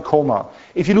 you are in coma.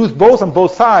 If you lose both on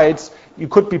both sides, you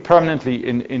could be permanently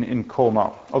in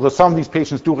coma, although some of these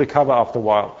patients do recover after a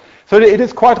while. So it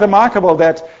is quite remarkable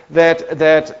that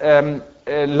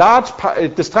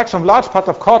destruction of large parts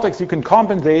of cortex you can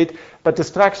compensate, but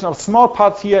destruction of small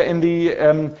parts here in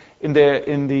the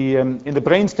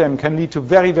brainstem can lead to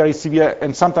very, very severe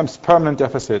and sometimes permanent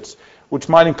deficits, which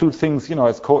might include things,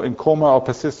 as in coma or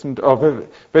persistent or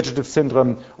vegetative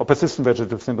syndrome or persistent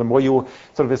vegetative syndrome, where you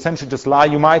sort of essentially just lie.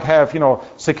 You might have,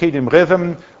 circadian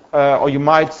rhythm. Or you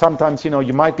might sometimes,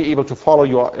 you might be able to follow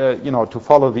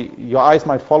your eyes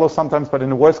might follow sometimes, but in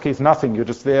the worst case, nothing. You're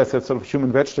just there as a sort of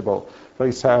human vegetable.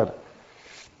 Very sad.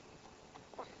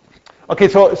 Okay,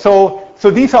 so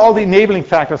these are all the enabling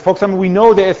factors. For example, we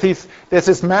know there are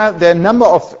a number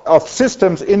of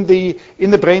systems in the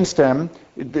brainstem.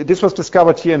 This was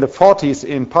discovered here in the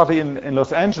 40s, partly in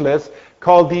Los Angeles,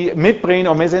 called the midbrain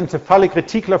or mesencephalic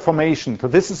reticular formation. So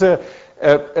this is a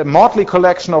motley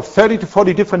collection of 30 to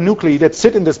 40 different nuclei that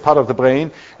sit in this part of the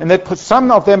brain, and that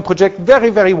some of them project very,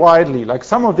 very widely. Like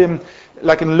some of them,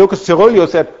 like in locus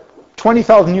coeruleus, at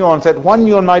 20,000 neurons, that one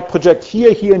neuron might project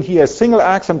here, here, and here, single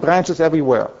axon branches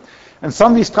everywhere. And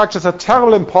some of these structures are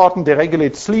terribly important. They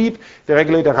regulate sleep, they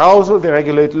regulate arousal, they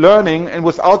regulate learning, and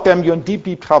without them, you're in deep,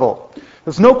 deep trouble.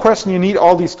 There's no question you need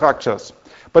all these structures.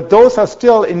 But those are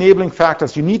still enabling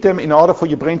factors. You need them in order for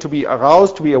your brain to be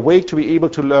aroused, to be awake, to be able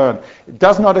to learn. It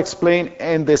does not explain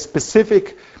in the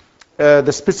specific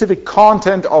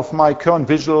content of my current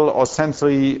visual or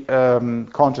sensory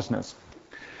consciousness.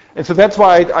 And so that's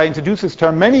why I introduced this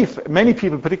term. Many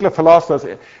people, particularly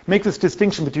philosophers, make this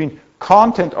distinction between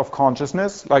content of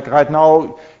consciousness, like right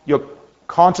now you're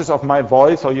conscious of my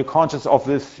voice, or you're conscious of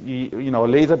this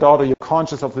laser dot, or you're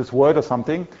conscious of this word or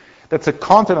something. That's a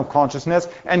content of consciousness,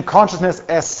 and consciousness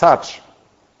as such.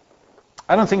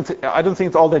 I don't think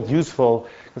it's all that useful,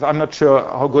 because I'm not sure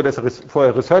how good for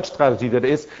a research strategy that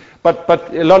is. But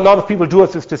a lot of people do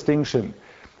have this distinction,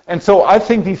 and so I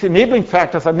think these enabling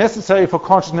factors are necessary for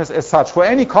consciousness as such. For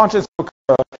any consciousness to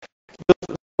occur,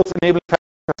 those enabling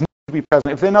factors need to be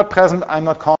present. If they're not present, I'm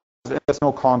not conscious, and there's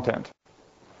no content.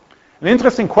 An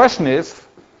interesting question is,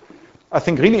 I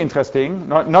think really interesting,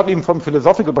 not even from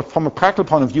philosophical, but from a practical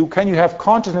point of view, can you have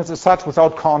consciousness as such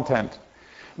without content?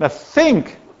 And I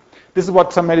think this is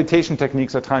what some meditation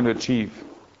techniques are trying to achieve.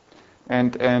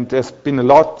 And there's been a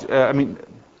lot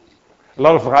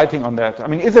of writing on that. I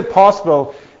mean, is it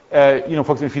possible, for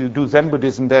example, if you do Zen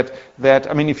Buddhism, that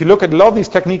if you look at a lot of these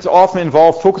techniques often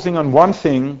involve focusing on one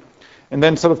thing, and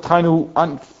then sort of trying to,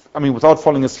 without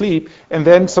falling asleep, and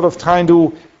then sort of trying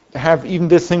to have even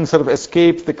this thing sort of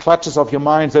escape the clutches of your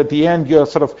mind. So at the end, you're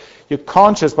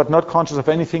conscious, but not conscious of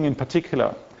anything in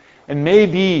particular. And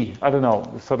maybe, I don't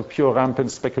know, sort of pure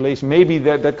rampant speculation, maybe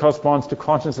that corresponds to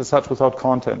consciousness as such without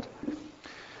content.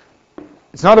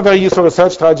 It's not a very useful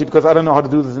research strategy because I don't know how to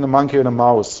do this in a monkey or in a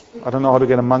mouse. I don't know how to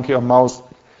get a monkey or a mouse,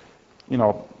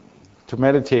 to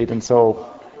meditate, and so.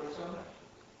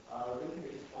 Do you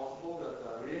think it's possible that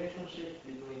the relationship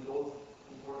between those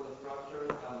important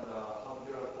structures and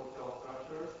subdural cortical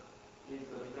structures is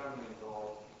the determinant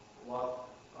of what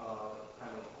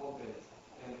kind of content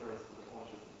enters the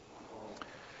consciousness,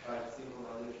 like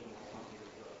synchronization or something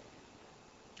like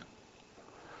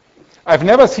that? I've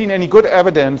never seen any good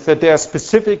evidence that there are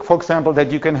specific, for example, that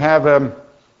you can have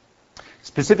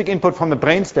specific input from the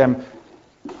brainstem.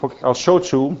 I'll show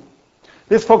you.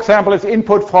 This, for example, is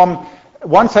input from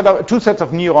two sets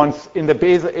of neurons in the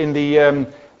basal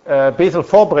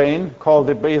forebrain, called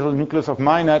the basal nucleus of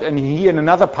Maynard, and here in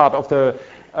another part of the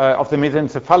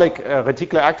mesencephalic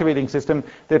reticular activating system.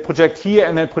 They project here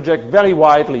and then project very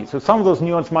widely. So some of those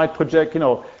neurons might project,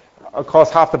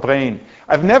 across half the brain.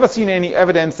 I've never seen any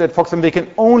evidence that, for example, they can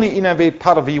only innervate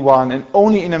part of V1 and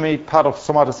only innervate part of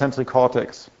somatosensory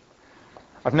cortex.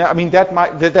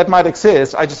 That might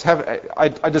exist. I just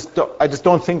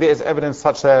don't think there is evidence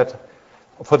such that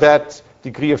for that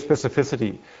degree of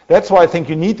specificity. That's why I think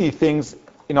you need these things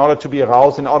in order to be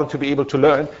aroused, in order to be able to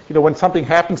learn. When something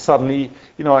happens suddenly,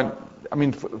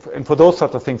 and for those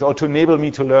sorts of things, or to enable me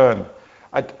to learn.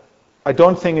 I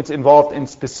don't think it's involved in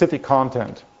specific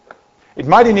content. It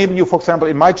might enable you, for example,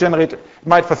 it might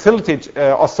facilitate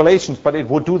oscillations, but it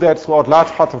would do that throughout large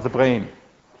parts of the brain.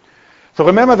 So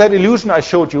remember that illusion I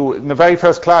showed you in the very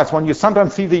first class, when you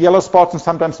sometimes see the yellow spots and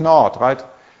sometimes not, right?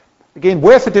 Again,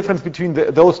 where's the difference between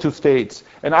those two states?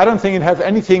 And I don't think it has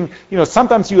anything,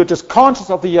 sometimes you're just conscious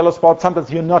of the yellow spots, sometimes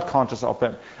you're not conscious of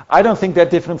them. I don't think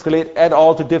that difference relates at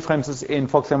all to differences in,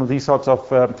 for example, these sorts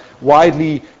of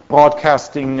widely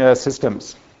broadcasting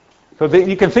systems. So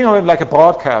you can think of it like a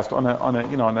broadcast on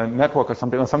a network or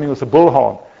something with a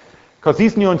bullhorn. Because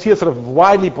these neurons here sort of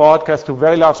widely broadcast to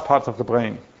very large parts of the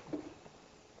brain.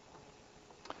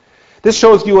 This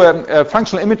shows you a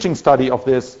functional imaging study of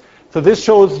this. So this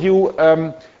shows you,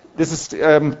 this is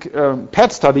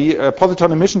PET study,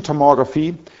 positron emission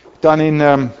tomography, done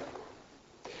in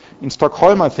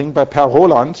Stockholm, I think, by Per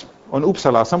Roland, or in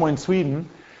Uppsala, somewhere in Sweden,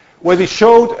 where they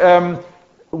showed,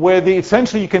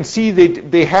 essentially you can see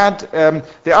they had,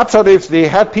 the upshot is they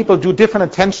had people do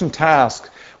different attention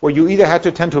tasks, where you either had to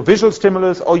attend to a visual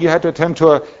stimulus or you had to attend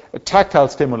to a tactile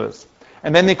stimulus.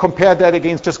 And then they compared that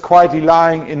against just quietly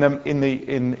lying in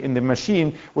the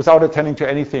machine without attending to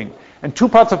anything. And two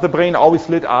parts of the brain always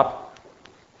lit up.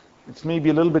 It's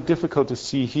maybe a little bit difficult to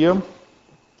see here.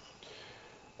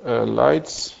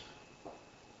 Lights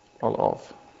all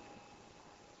off.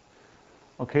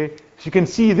 Okay, so you can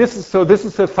see this is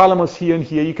the thalamus here and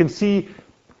here. You can see.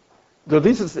 So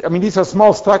these are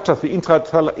small structures, the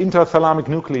intrathalamic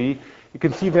nuclei. You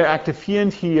can see they're active here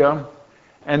and here.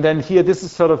 And then here, this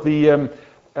is sort of the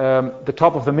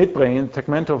top of the midbrain,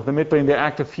 segmental of the midbrain. They're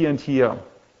active here and here.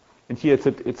 And here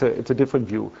it's a different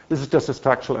view. This is just a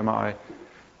structural MRI.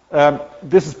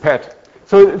 This is PET.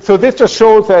 So this just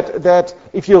shows that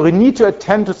if you need to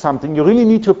attend to something, you really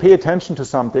need to pay attention to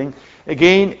something.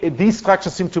 Again, these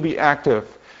structures seem to be active.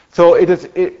 So it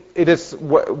is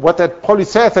what that probably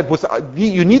says that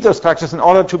you need those structures in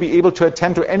order to be able to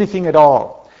attend to anything at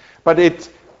all.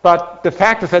 But the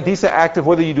fact is that these are active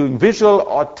whether you're doing visual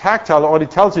or tactile already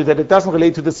tells you that it doesn't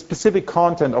relate to the specific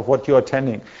content of what you're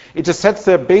attending. It just sets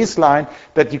the baseline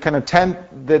that you can attend.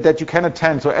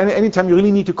 So anytime you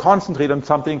really need to concentrate on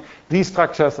something, these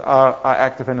structures are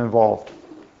active and involved.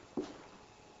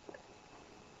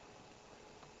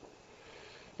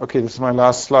 Okay, this is my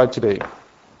last slide today.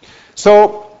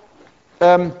 So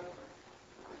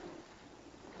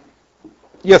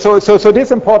so it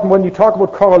is important when you talk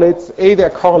about correlates. There are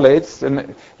correlates,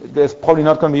 and there's probably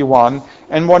not going to be one.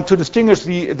 And one to distinguish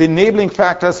the enabling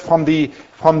factors from the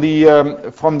I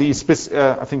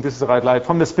think this is the right light,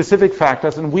 from the specific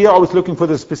factors. And we are always looking for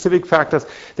the specific factors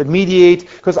that mediate,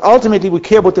 because ultimately we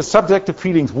care about the subjective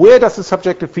feelings. Where does the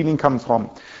subjective feeling come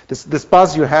from? This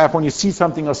buzz you have when you see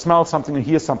something or smell something or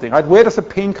hear something, right? Where does the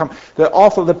pain come?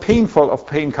 The painful of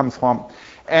pain comes from.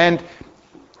 And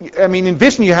in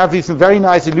vision you have these very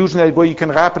nice illusions where you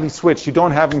can rapidly switch. You don't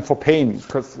have them for pain,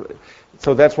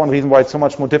 so that's one reason why it's so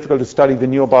much more difficult to study the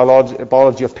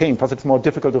neurobiology of pain, because it's more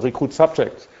difficult to recruit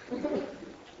subjects.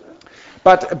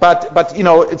 But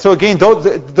so again,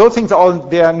 those things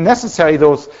they are necessary.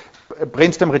 Those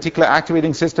brainstem reticular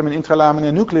activating system and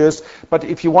intralaminar nucleus. But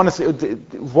if you want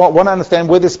to understand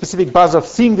where the specific buzz of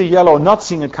seeing the yellow or not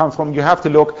seeing it comes from, you have to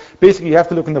look in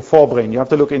the forebrain. You have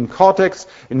to look in cortex,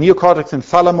 in neocortex, in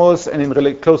thalamus, and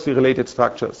in closely related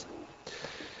structures.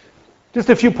 Just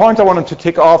a few points I wanted to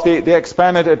tick off. They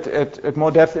expanded at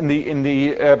more depth in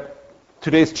the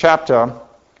today's chapter.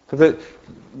 So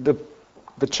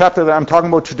the chapter that I'm talking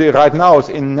about today right now is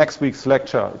in next week's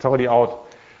lecture. It's already out.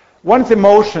 One is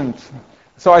emotions.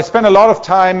 So I spent a lot of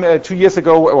time 2 years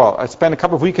ago, well, I spent a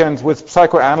couple of weekends with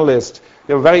psychoanalysts.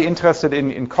 They were very interested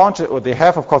in conscious, or they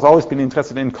have, of course, always been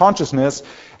interested in consciousness,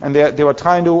 and they were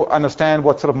trying to understand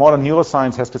what sort of modern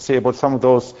neuroscience has to say about some of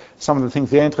the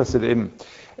things they're interested in.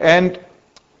 And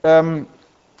the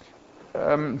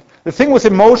thing with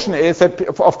emotion is that,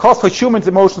 of course, for humans,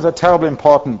 emotions are terribly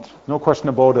important. No question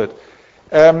about it.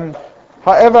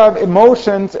 However,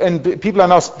 emotions, and people are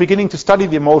now beginning to study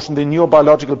the emotion, the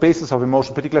neurobiological basis of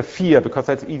emotion, particularly fear, because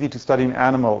that's easy to study in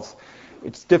animals.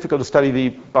 It's difficult to study the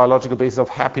biological basis of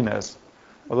happiness,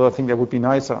 although I think that would be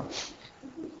nicer.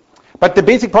 But the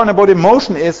basic point about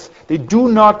emotion is they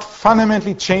do not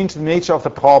fundamentally change the nature of the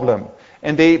problem.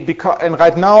 And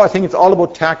right now I think it's all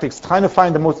about tactics, trying to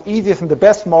find the most easiest and the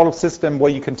best model system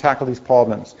where you can tackle these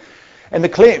problems. And the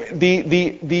claim,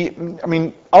 I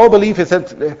mean, our belief is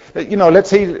that, let's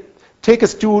say, take a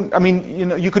student, I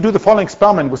mean, you could do the following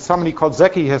experiment with somebody called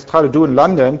Zeki has tried to do in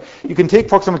London. You can take,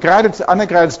 for example,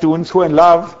 undergraduate students who are in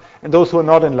love and those who are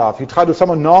not in love. You try to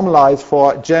somehow normalize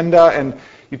for gender, and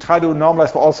you try to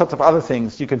normalize for all sorts of other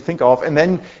things you can think of. And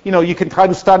then, you can try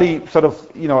to study sort of,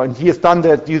 and he has done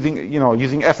that using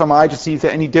fMRI to see if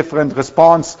there any different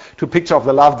response to a picture of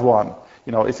the loved one.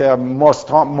 Is there a more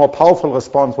strong, more powerful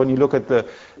response when you look at the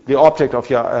object of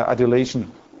your adulation?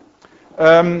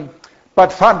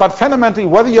 But fundamentally,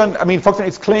 whether for example,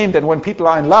 it's claimed that when people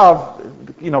are in love,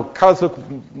 colors look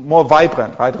more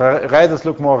vibrant, right?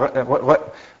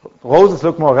 Roses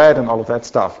look more red, and all of that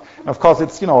stuff. And of course,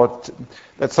 it's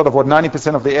that's sort of what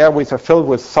 90% of the airways are filled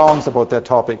with songs about that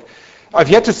topic. I've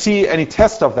yet to see any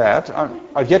test of that.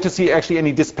 I've yet to see actually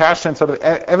any dispassionate sort of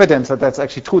evidence that that's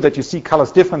actually true, that you see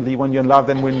colors differently when you're in love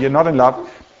than when you're not in love.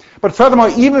 But furthermore,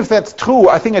 even if that's true,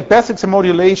 I think at best it's a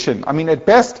modulation. I mean, at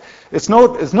best, there's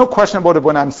no question about it.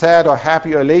 When I'm sad or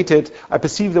happy or elated, I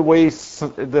perceive the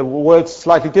world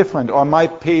slightly different, or I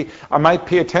might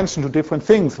pay attention to different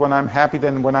things when I'm happy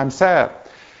than when I'm sad.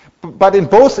 But in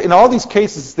all these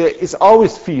cases, there is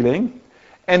always feeling.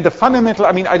 And the fundamental,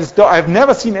 I've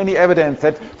never seen any evidence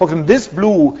that, for example, this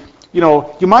blue,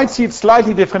 you might see it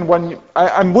slightly different when,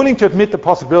 I'm willing to admit the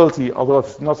possibility, although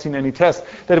I've not seen any tests,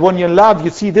 that when you're in love, you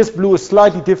see this blue is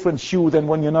slightly different hue than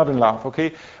when you're not in love,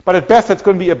 okay? But at best, that's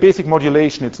going to be a basic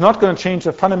modulation. It's not going to change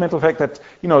the fundamental fact that,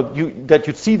 that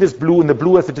you see this blue, and the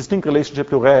blue has a distinct relationship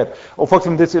to red. Or, for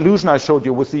example, this illusion I showed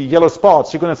you with the yellow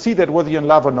spots, you're going to see that whether you're in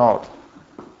love or not.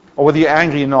 Or whether you're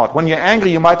angry or not. When you're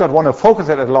angry, you might not want to focus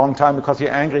it at a long time because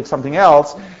you're angry at something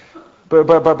else,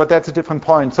 but that's a different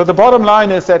point. So the bottom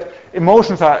line is that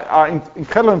emotions are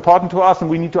incredibly important to us, and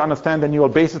we need to understand the neural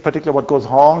basis, particularly what goes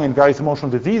wrong in various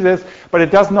emotional diseases, but it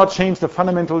does not change the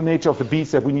fundamental nature of the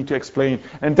beast that we need to explain.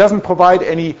 And it doesn't provide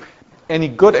any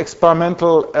good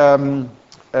experimental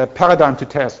paradigm to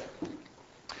test.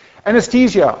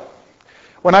 Anesthesia.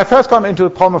 When I first got into the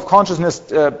problem of consciousness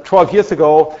 12 years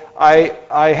ago, I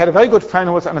had a very good friend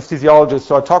who was an anesthesiologist,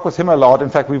 so I talked with him a lot. In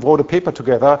fact, we wrote a paper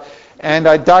together, and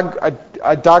I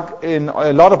dug in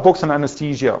a lot of books on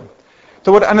anesthesia.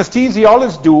 So what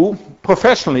anesthesiologists do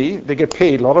professionally, they get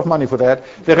paid a lot of money for that,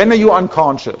 they render you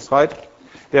unconscious, right?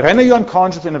 They render you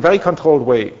unconscious in a very controlled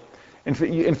way.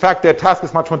 In fact, their task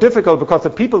is much more difficult because the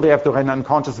people they have to render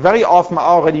unconscious very often are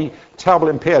already terribly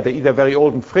impaired. They're either very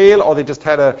old and frail, or they just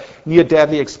had a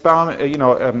near-deadly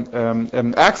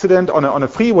accident on a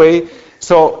freeway.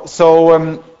 So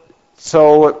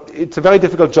it's a very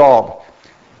difficult job.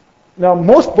 Now,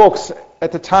 most books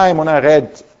at the time when I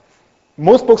read,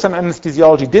 most books on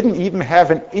anesthesiology didn't even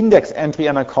have an index entry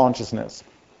on consciousness.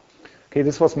 Okay,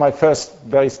 this was my first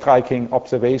very striking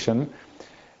observation.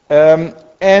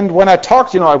 And when I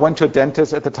talked, I went to a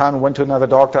dentist at the time, and went to another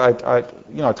doctor. I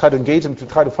tried to engage them to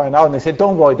try to find out, and they said,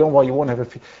 "Don't worry, you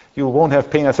won't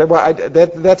have pain." I said, "Well,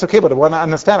 that's okay, but when I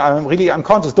understand, I'm really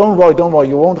unconscious. Don't worry,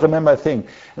 you won't remember a thing."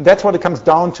 And that's what it comes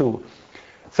down to.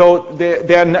 So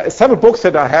there are several books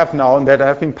that I have now and that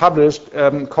have been published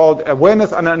called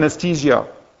 "Awareness Under Anesthesia,"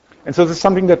 And so this is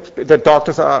something that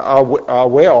doctors are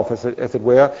aware of, as it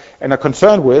were, and are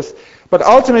concerned with. But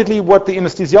ultimately, what the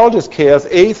anesthesiologist cares,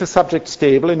 is the subject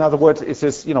stable? In other words, is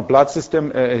his blood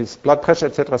system, his blood pressure,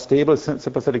 etc., stable? Is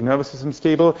sympathetic nervous system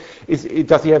stable?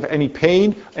 Does he have any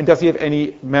pain? And does he have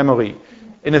any memory?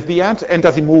 And if the answer, and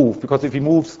does he move? Because if he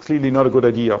moves, it's clearly not a good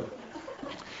idea.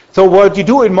 So what you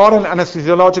do in modern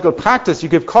anesthesiological practice, you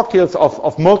give cocktails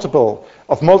of multiple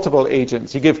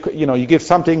agents. You give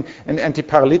something, an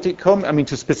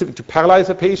antiparalyticum, to paralyze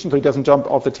a patient so he doesn't jump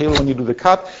off the table when you do the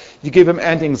cut. You give him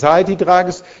anti-anxiety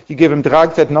drugs. You give him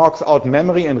drugs that knocks out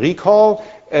memory and recall.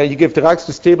 You give drugs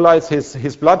to stabilize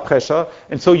his blood pressure.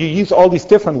 And so you use all these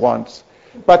different ones.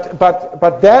 But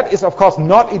that is, of course,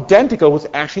 not identical with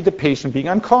actually the patient being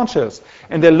unconscious.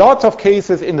 And there are lots of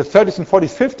cases in the 30s and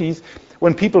 40s, 50s,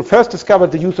 when people first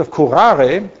discovered the use of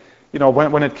curare,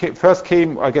 when it first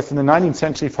came, I guess, in the 19th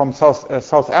century from South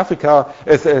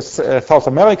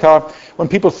America, when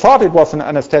people thought it was an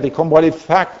anestheticum, well, in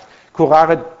fact,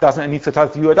 curare doesn't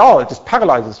anesthetize you at all. It just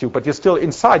paralyzes you, but you're still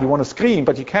inside. You want to scream,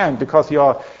 but you can't because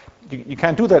you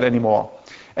can't do that anymore.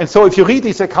 And so if you read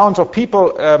these accounts of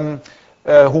people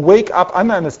who wake up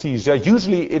under anesthesia,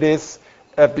 usually it is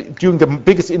during the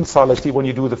biggest insult, let's see, when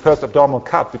you do the first abdominal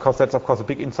cut, because that's, of course, a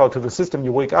big insult to the system,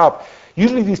 you wake up.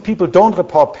 Usually these people don't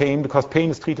report pain because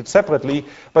pain is treated separately,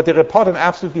 but they report an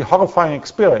absolutely horrifying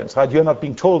experience, right? You're not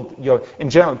being told, in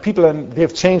general, people, and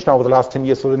they've changed now over the last 10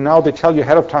 years, so now they tell you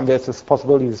ahead of time there's this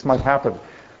possibility this might happen.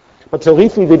 But so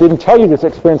recently they didn't tell you this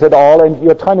experience at all, and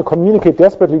you're trying to communicate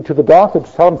desperately to the doctor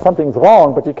to tell them something's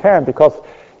wrong, but you can't because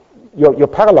you're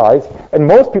paralyzed, and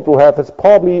most people who have this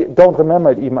probably don't remember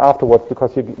it even afterwards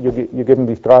because you give them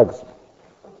these drugs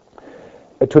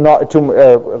to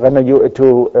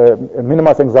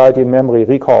minimize anxiety and memory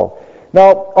recall.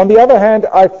 Now, on the other hand,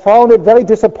 I found it very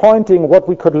disappointing what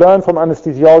we could learn from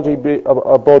anesthesiology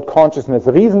about consciousness.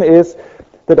 The reason is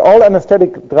that all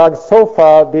anesthetic drugs so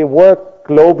far, they work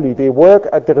globally. They work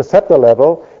at the receptor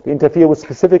level. They interfere with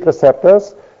specific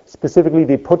receptors. Specifically,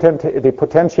 they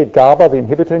potentiate GABA, the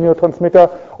inhibitory neurotransmitter,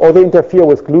 or they interfere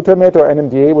with glutamate or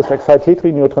NMDA, with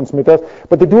excitatory neurotransmitters,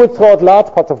 but they do it throughout large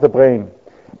parts of the brain.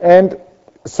 And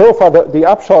so far, the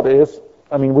upshot is,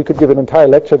 we could give an entire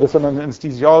lecture this on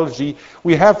anesthesiology.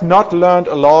 We have not learned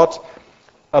a lot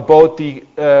about the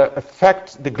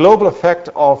global effect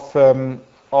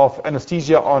of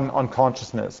anesthesia on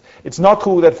consciousness. It's not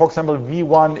true that, for example,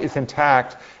 V1 is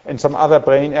intact and some other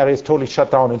brain areas totally shut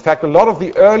down. In fact, a lot of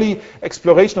the early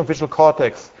exploration of visual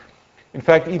cortex, in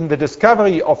fact, even the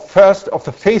discovery of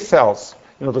the face cells,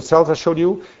 the cells I showed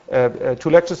you 2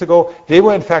 lectures ago, they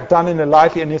were in fact done in a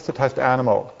lightly anesthetized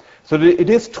animal. So it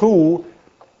is true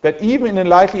that even in a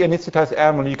lightly anesthetized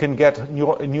animal, you can get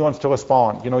neurons to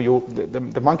respond.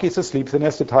 The monkey is asleep, it's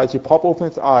anesthetized, you pop open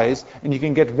its eyes, and you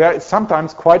can get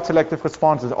sometimes quite selective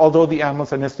responses, although the animal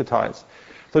is anesthetized.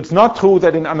 So it's not true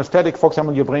that in anesthetic, for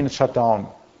example, your brain is shut down.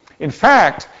 In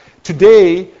fact,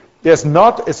 today, there's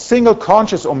not a single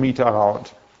conscious-ometer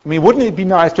around. Wouldn't it be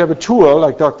nice to have a tool,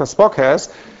 like Dr. Spock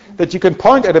has, that you can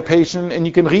point at a patient and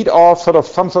you can read off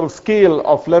some sort of scale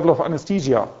of level of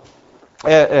anesthesia?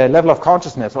 Level of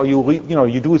consciousness, or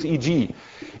you do his EG.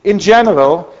 In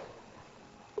general,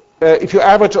 if you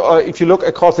average, or if you look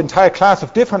across the entire class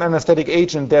of different anesthetic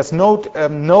agents, there's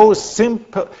no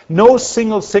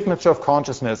single signature of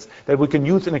consciousness that we can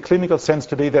use in a clinical sense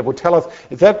today that would tell us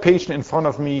is that patient in front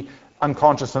of me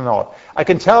unconscious or not. I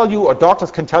can tell you, or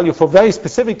doctors can tell you, for very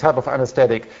specific type of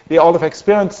anesthetic, they all have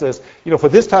experienced this. For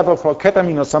this type of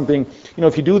ketamine or something,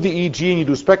 if you do the EG and you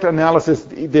do spectral analysis,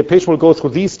 the patient will go through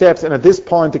these steps, and at this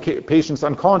point the patient's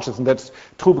unconscious, and that's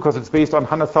true because it's based on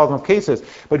 100,000 of cases.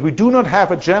 But we do not have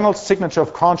a general signature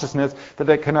of consciousness that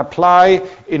I can apply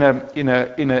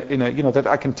that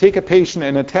I can take a patient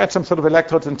and attach some sort of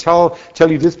electrodes and tell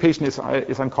you this patient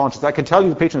is unconscious. I can tell you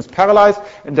the patient is paralyzed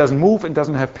and doesn't move and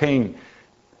doesn't have pain.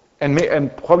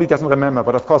 And probably doesn't remember,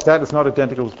 but of course that is not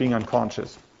identical with being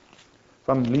unconscious.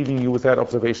 So I'm leaving you with that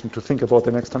observation to think about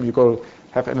the next time you go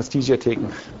have anesthesia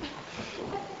taken.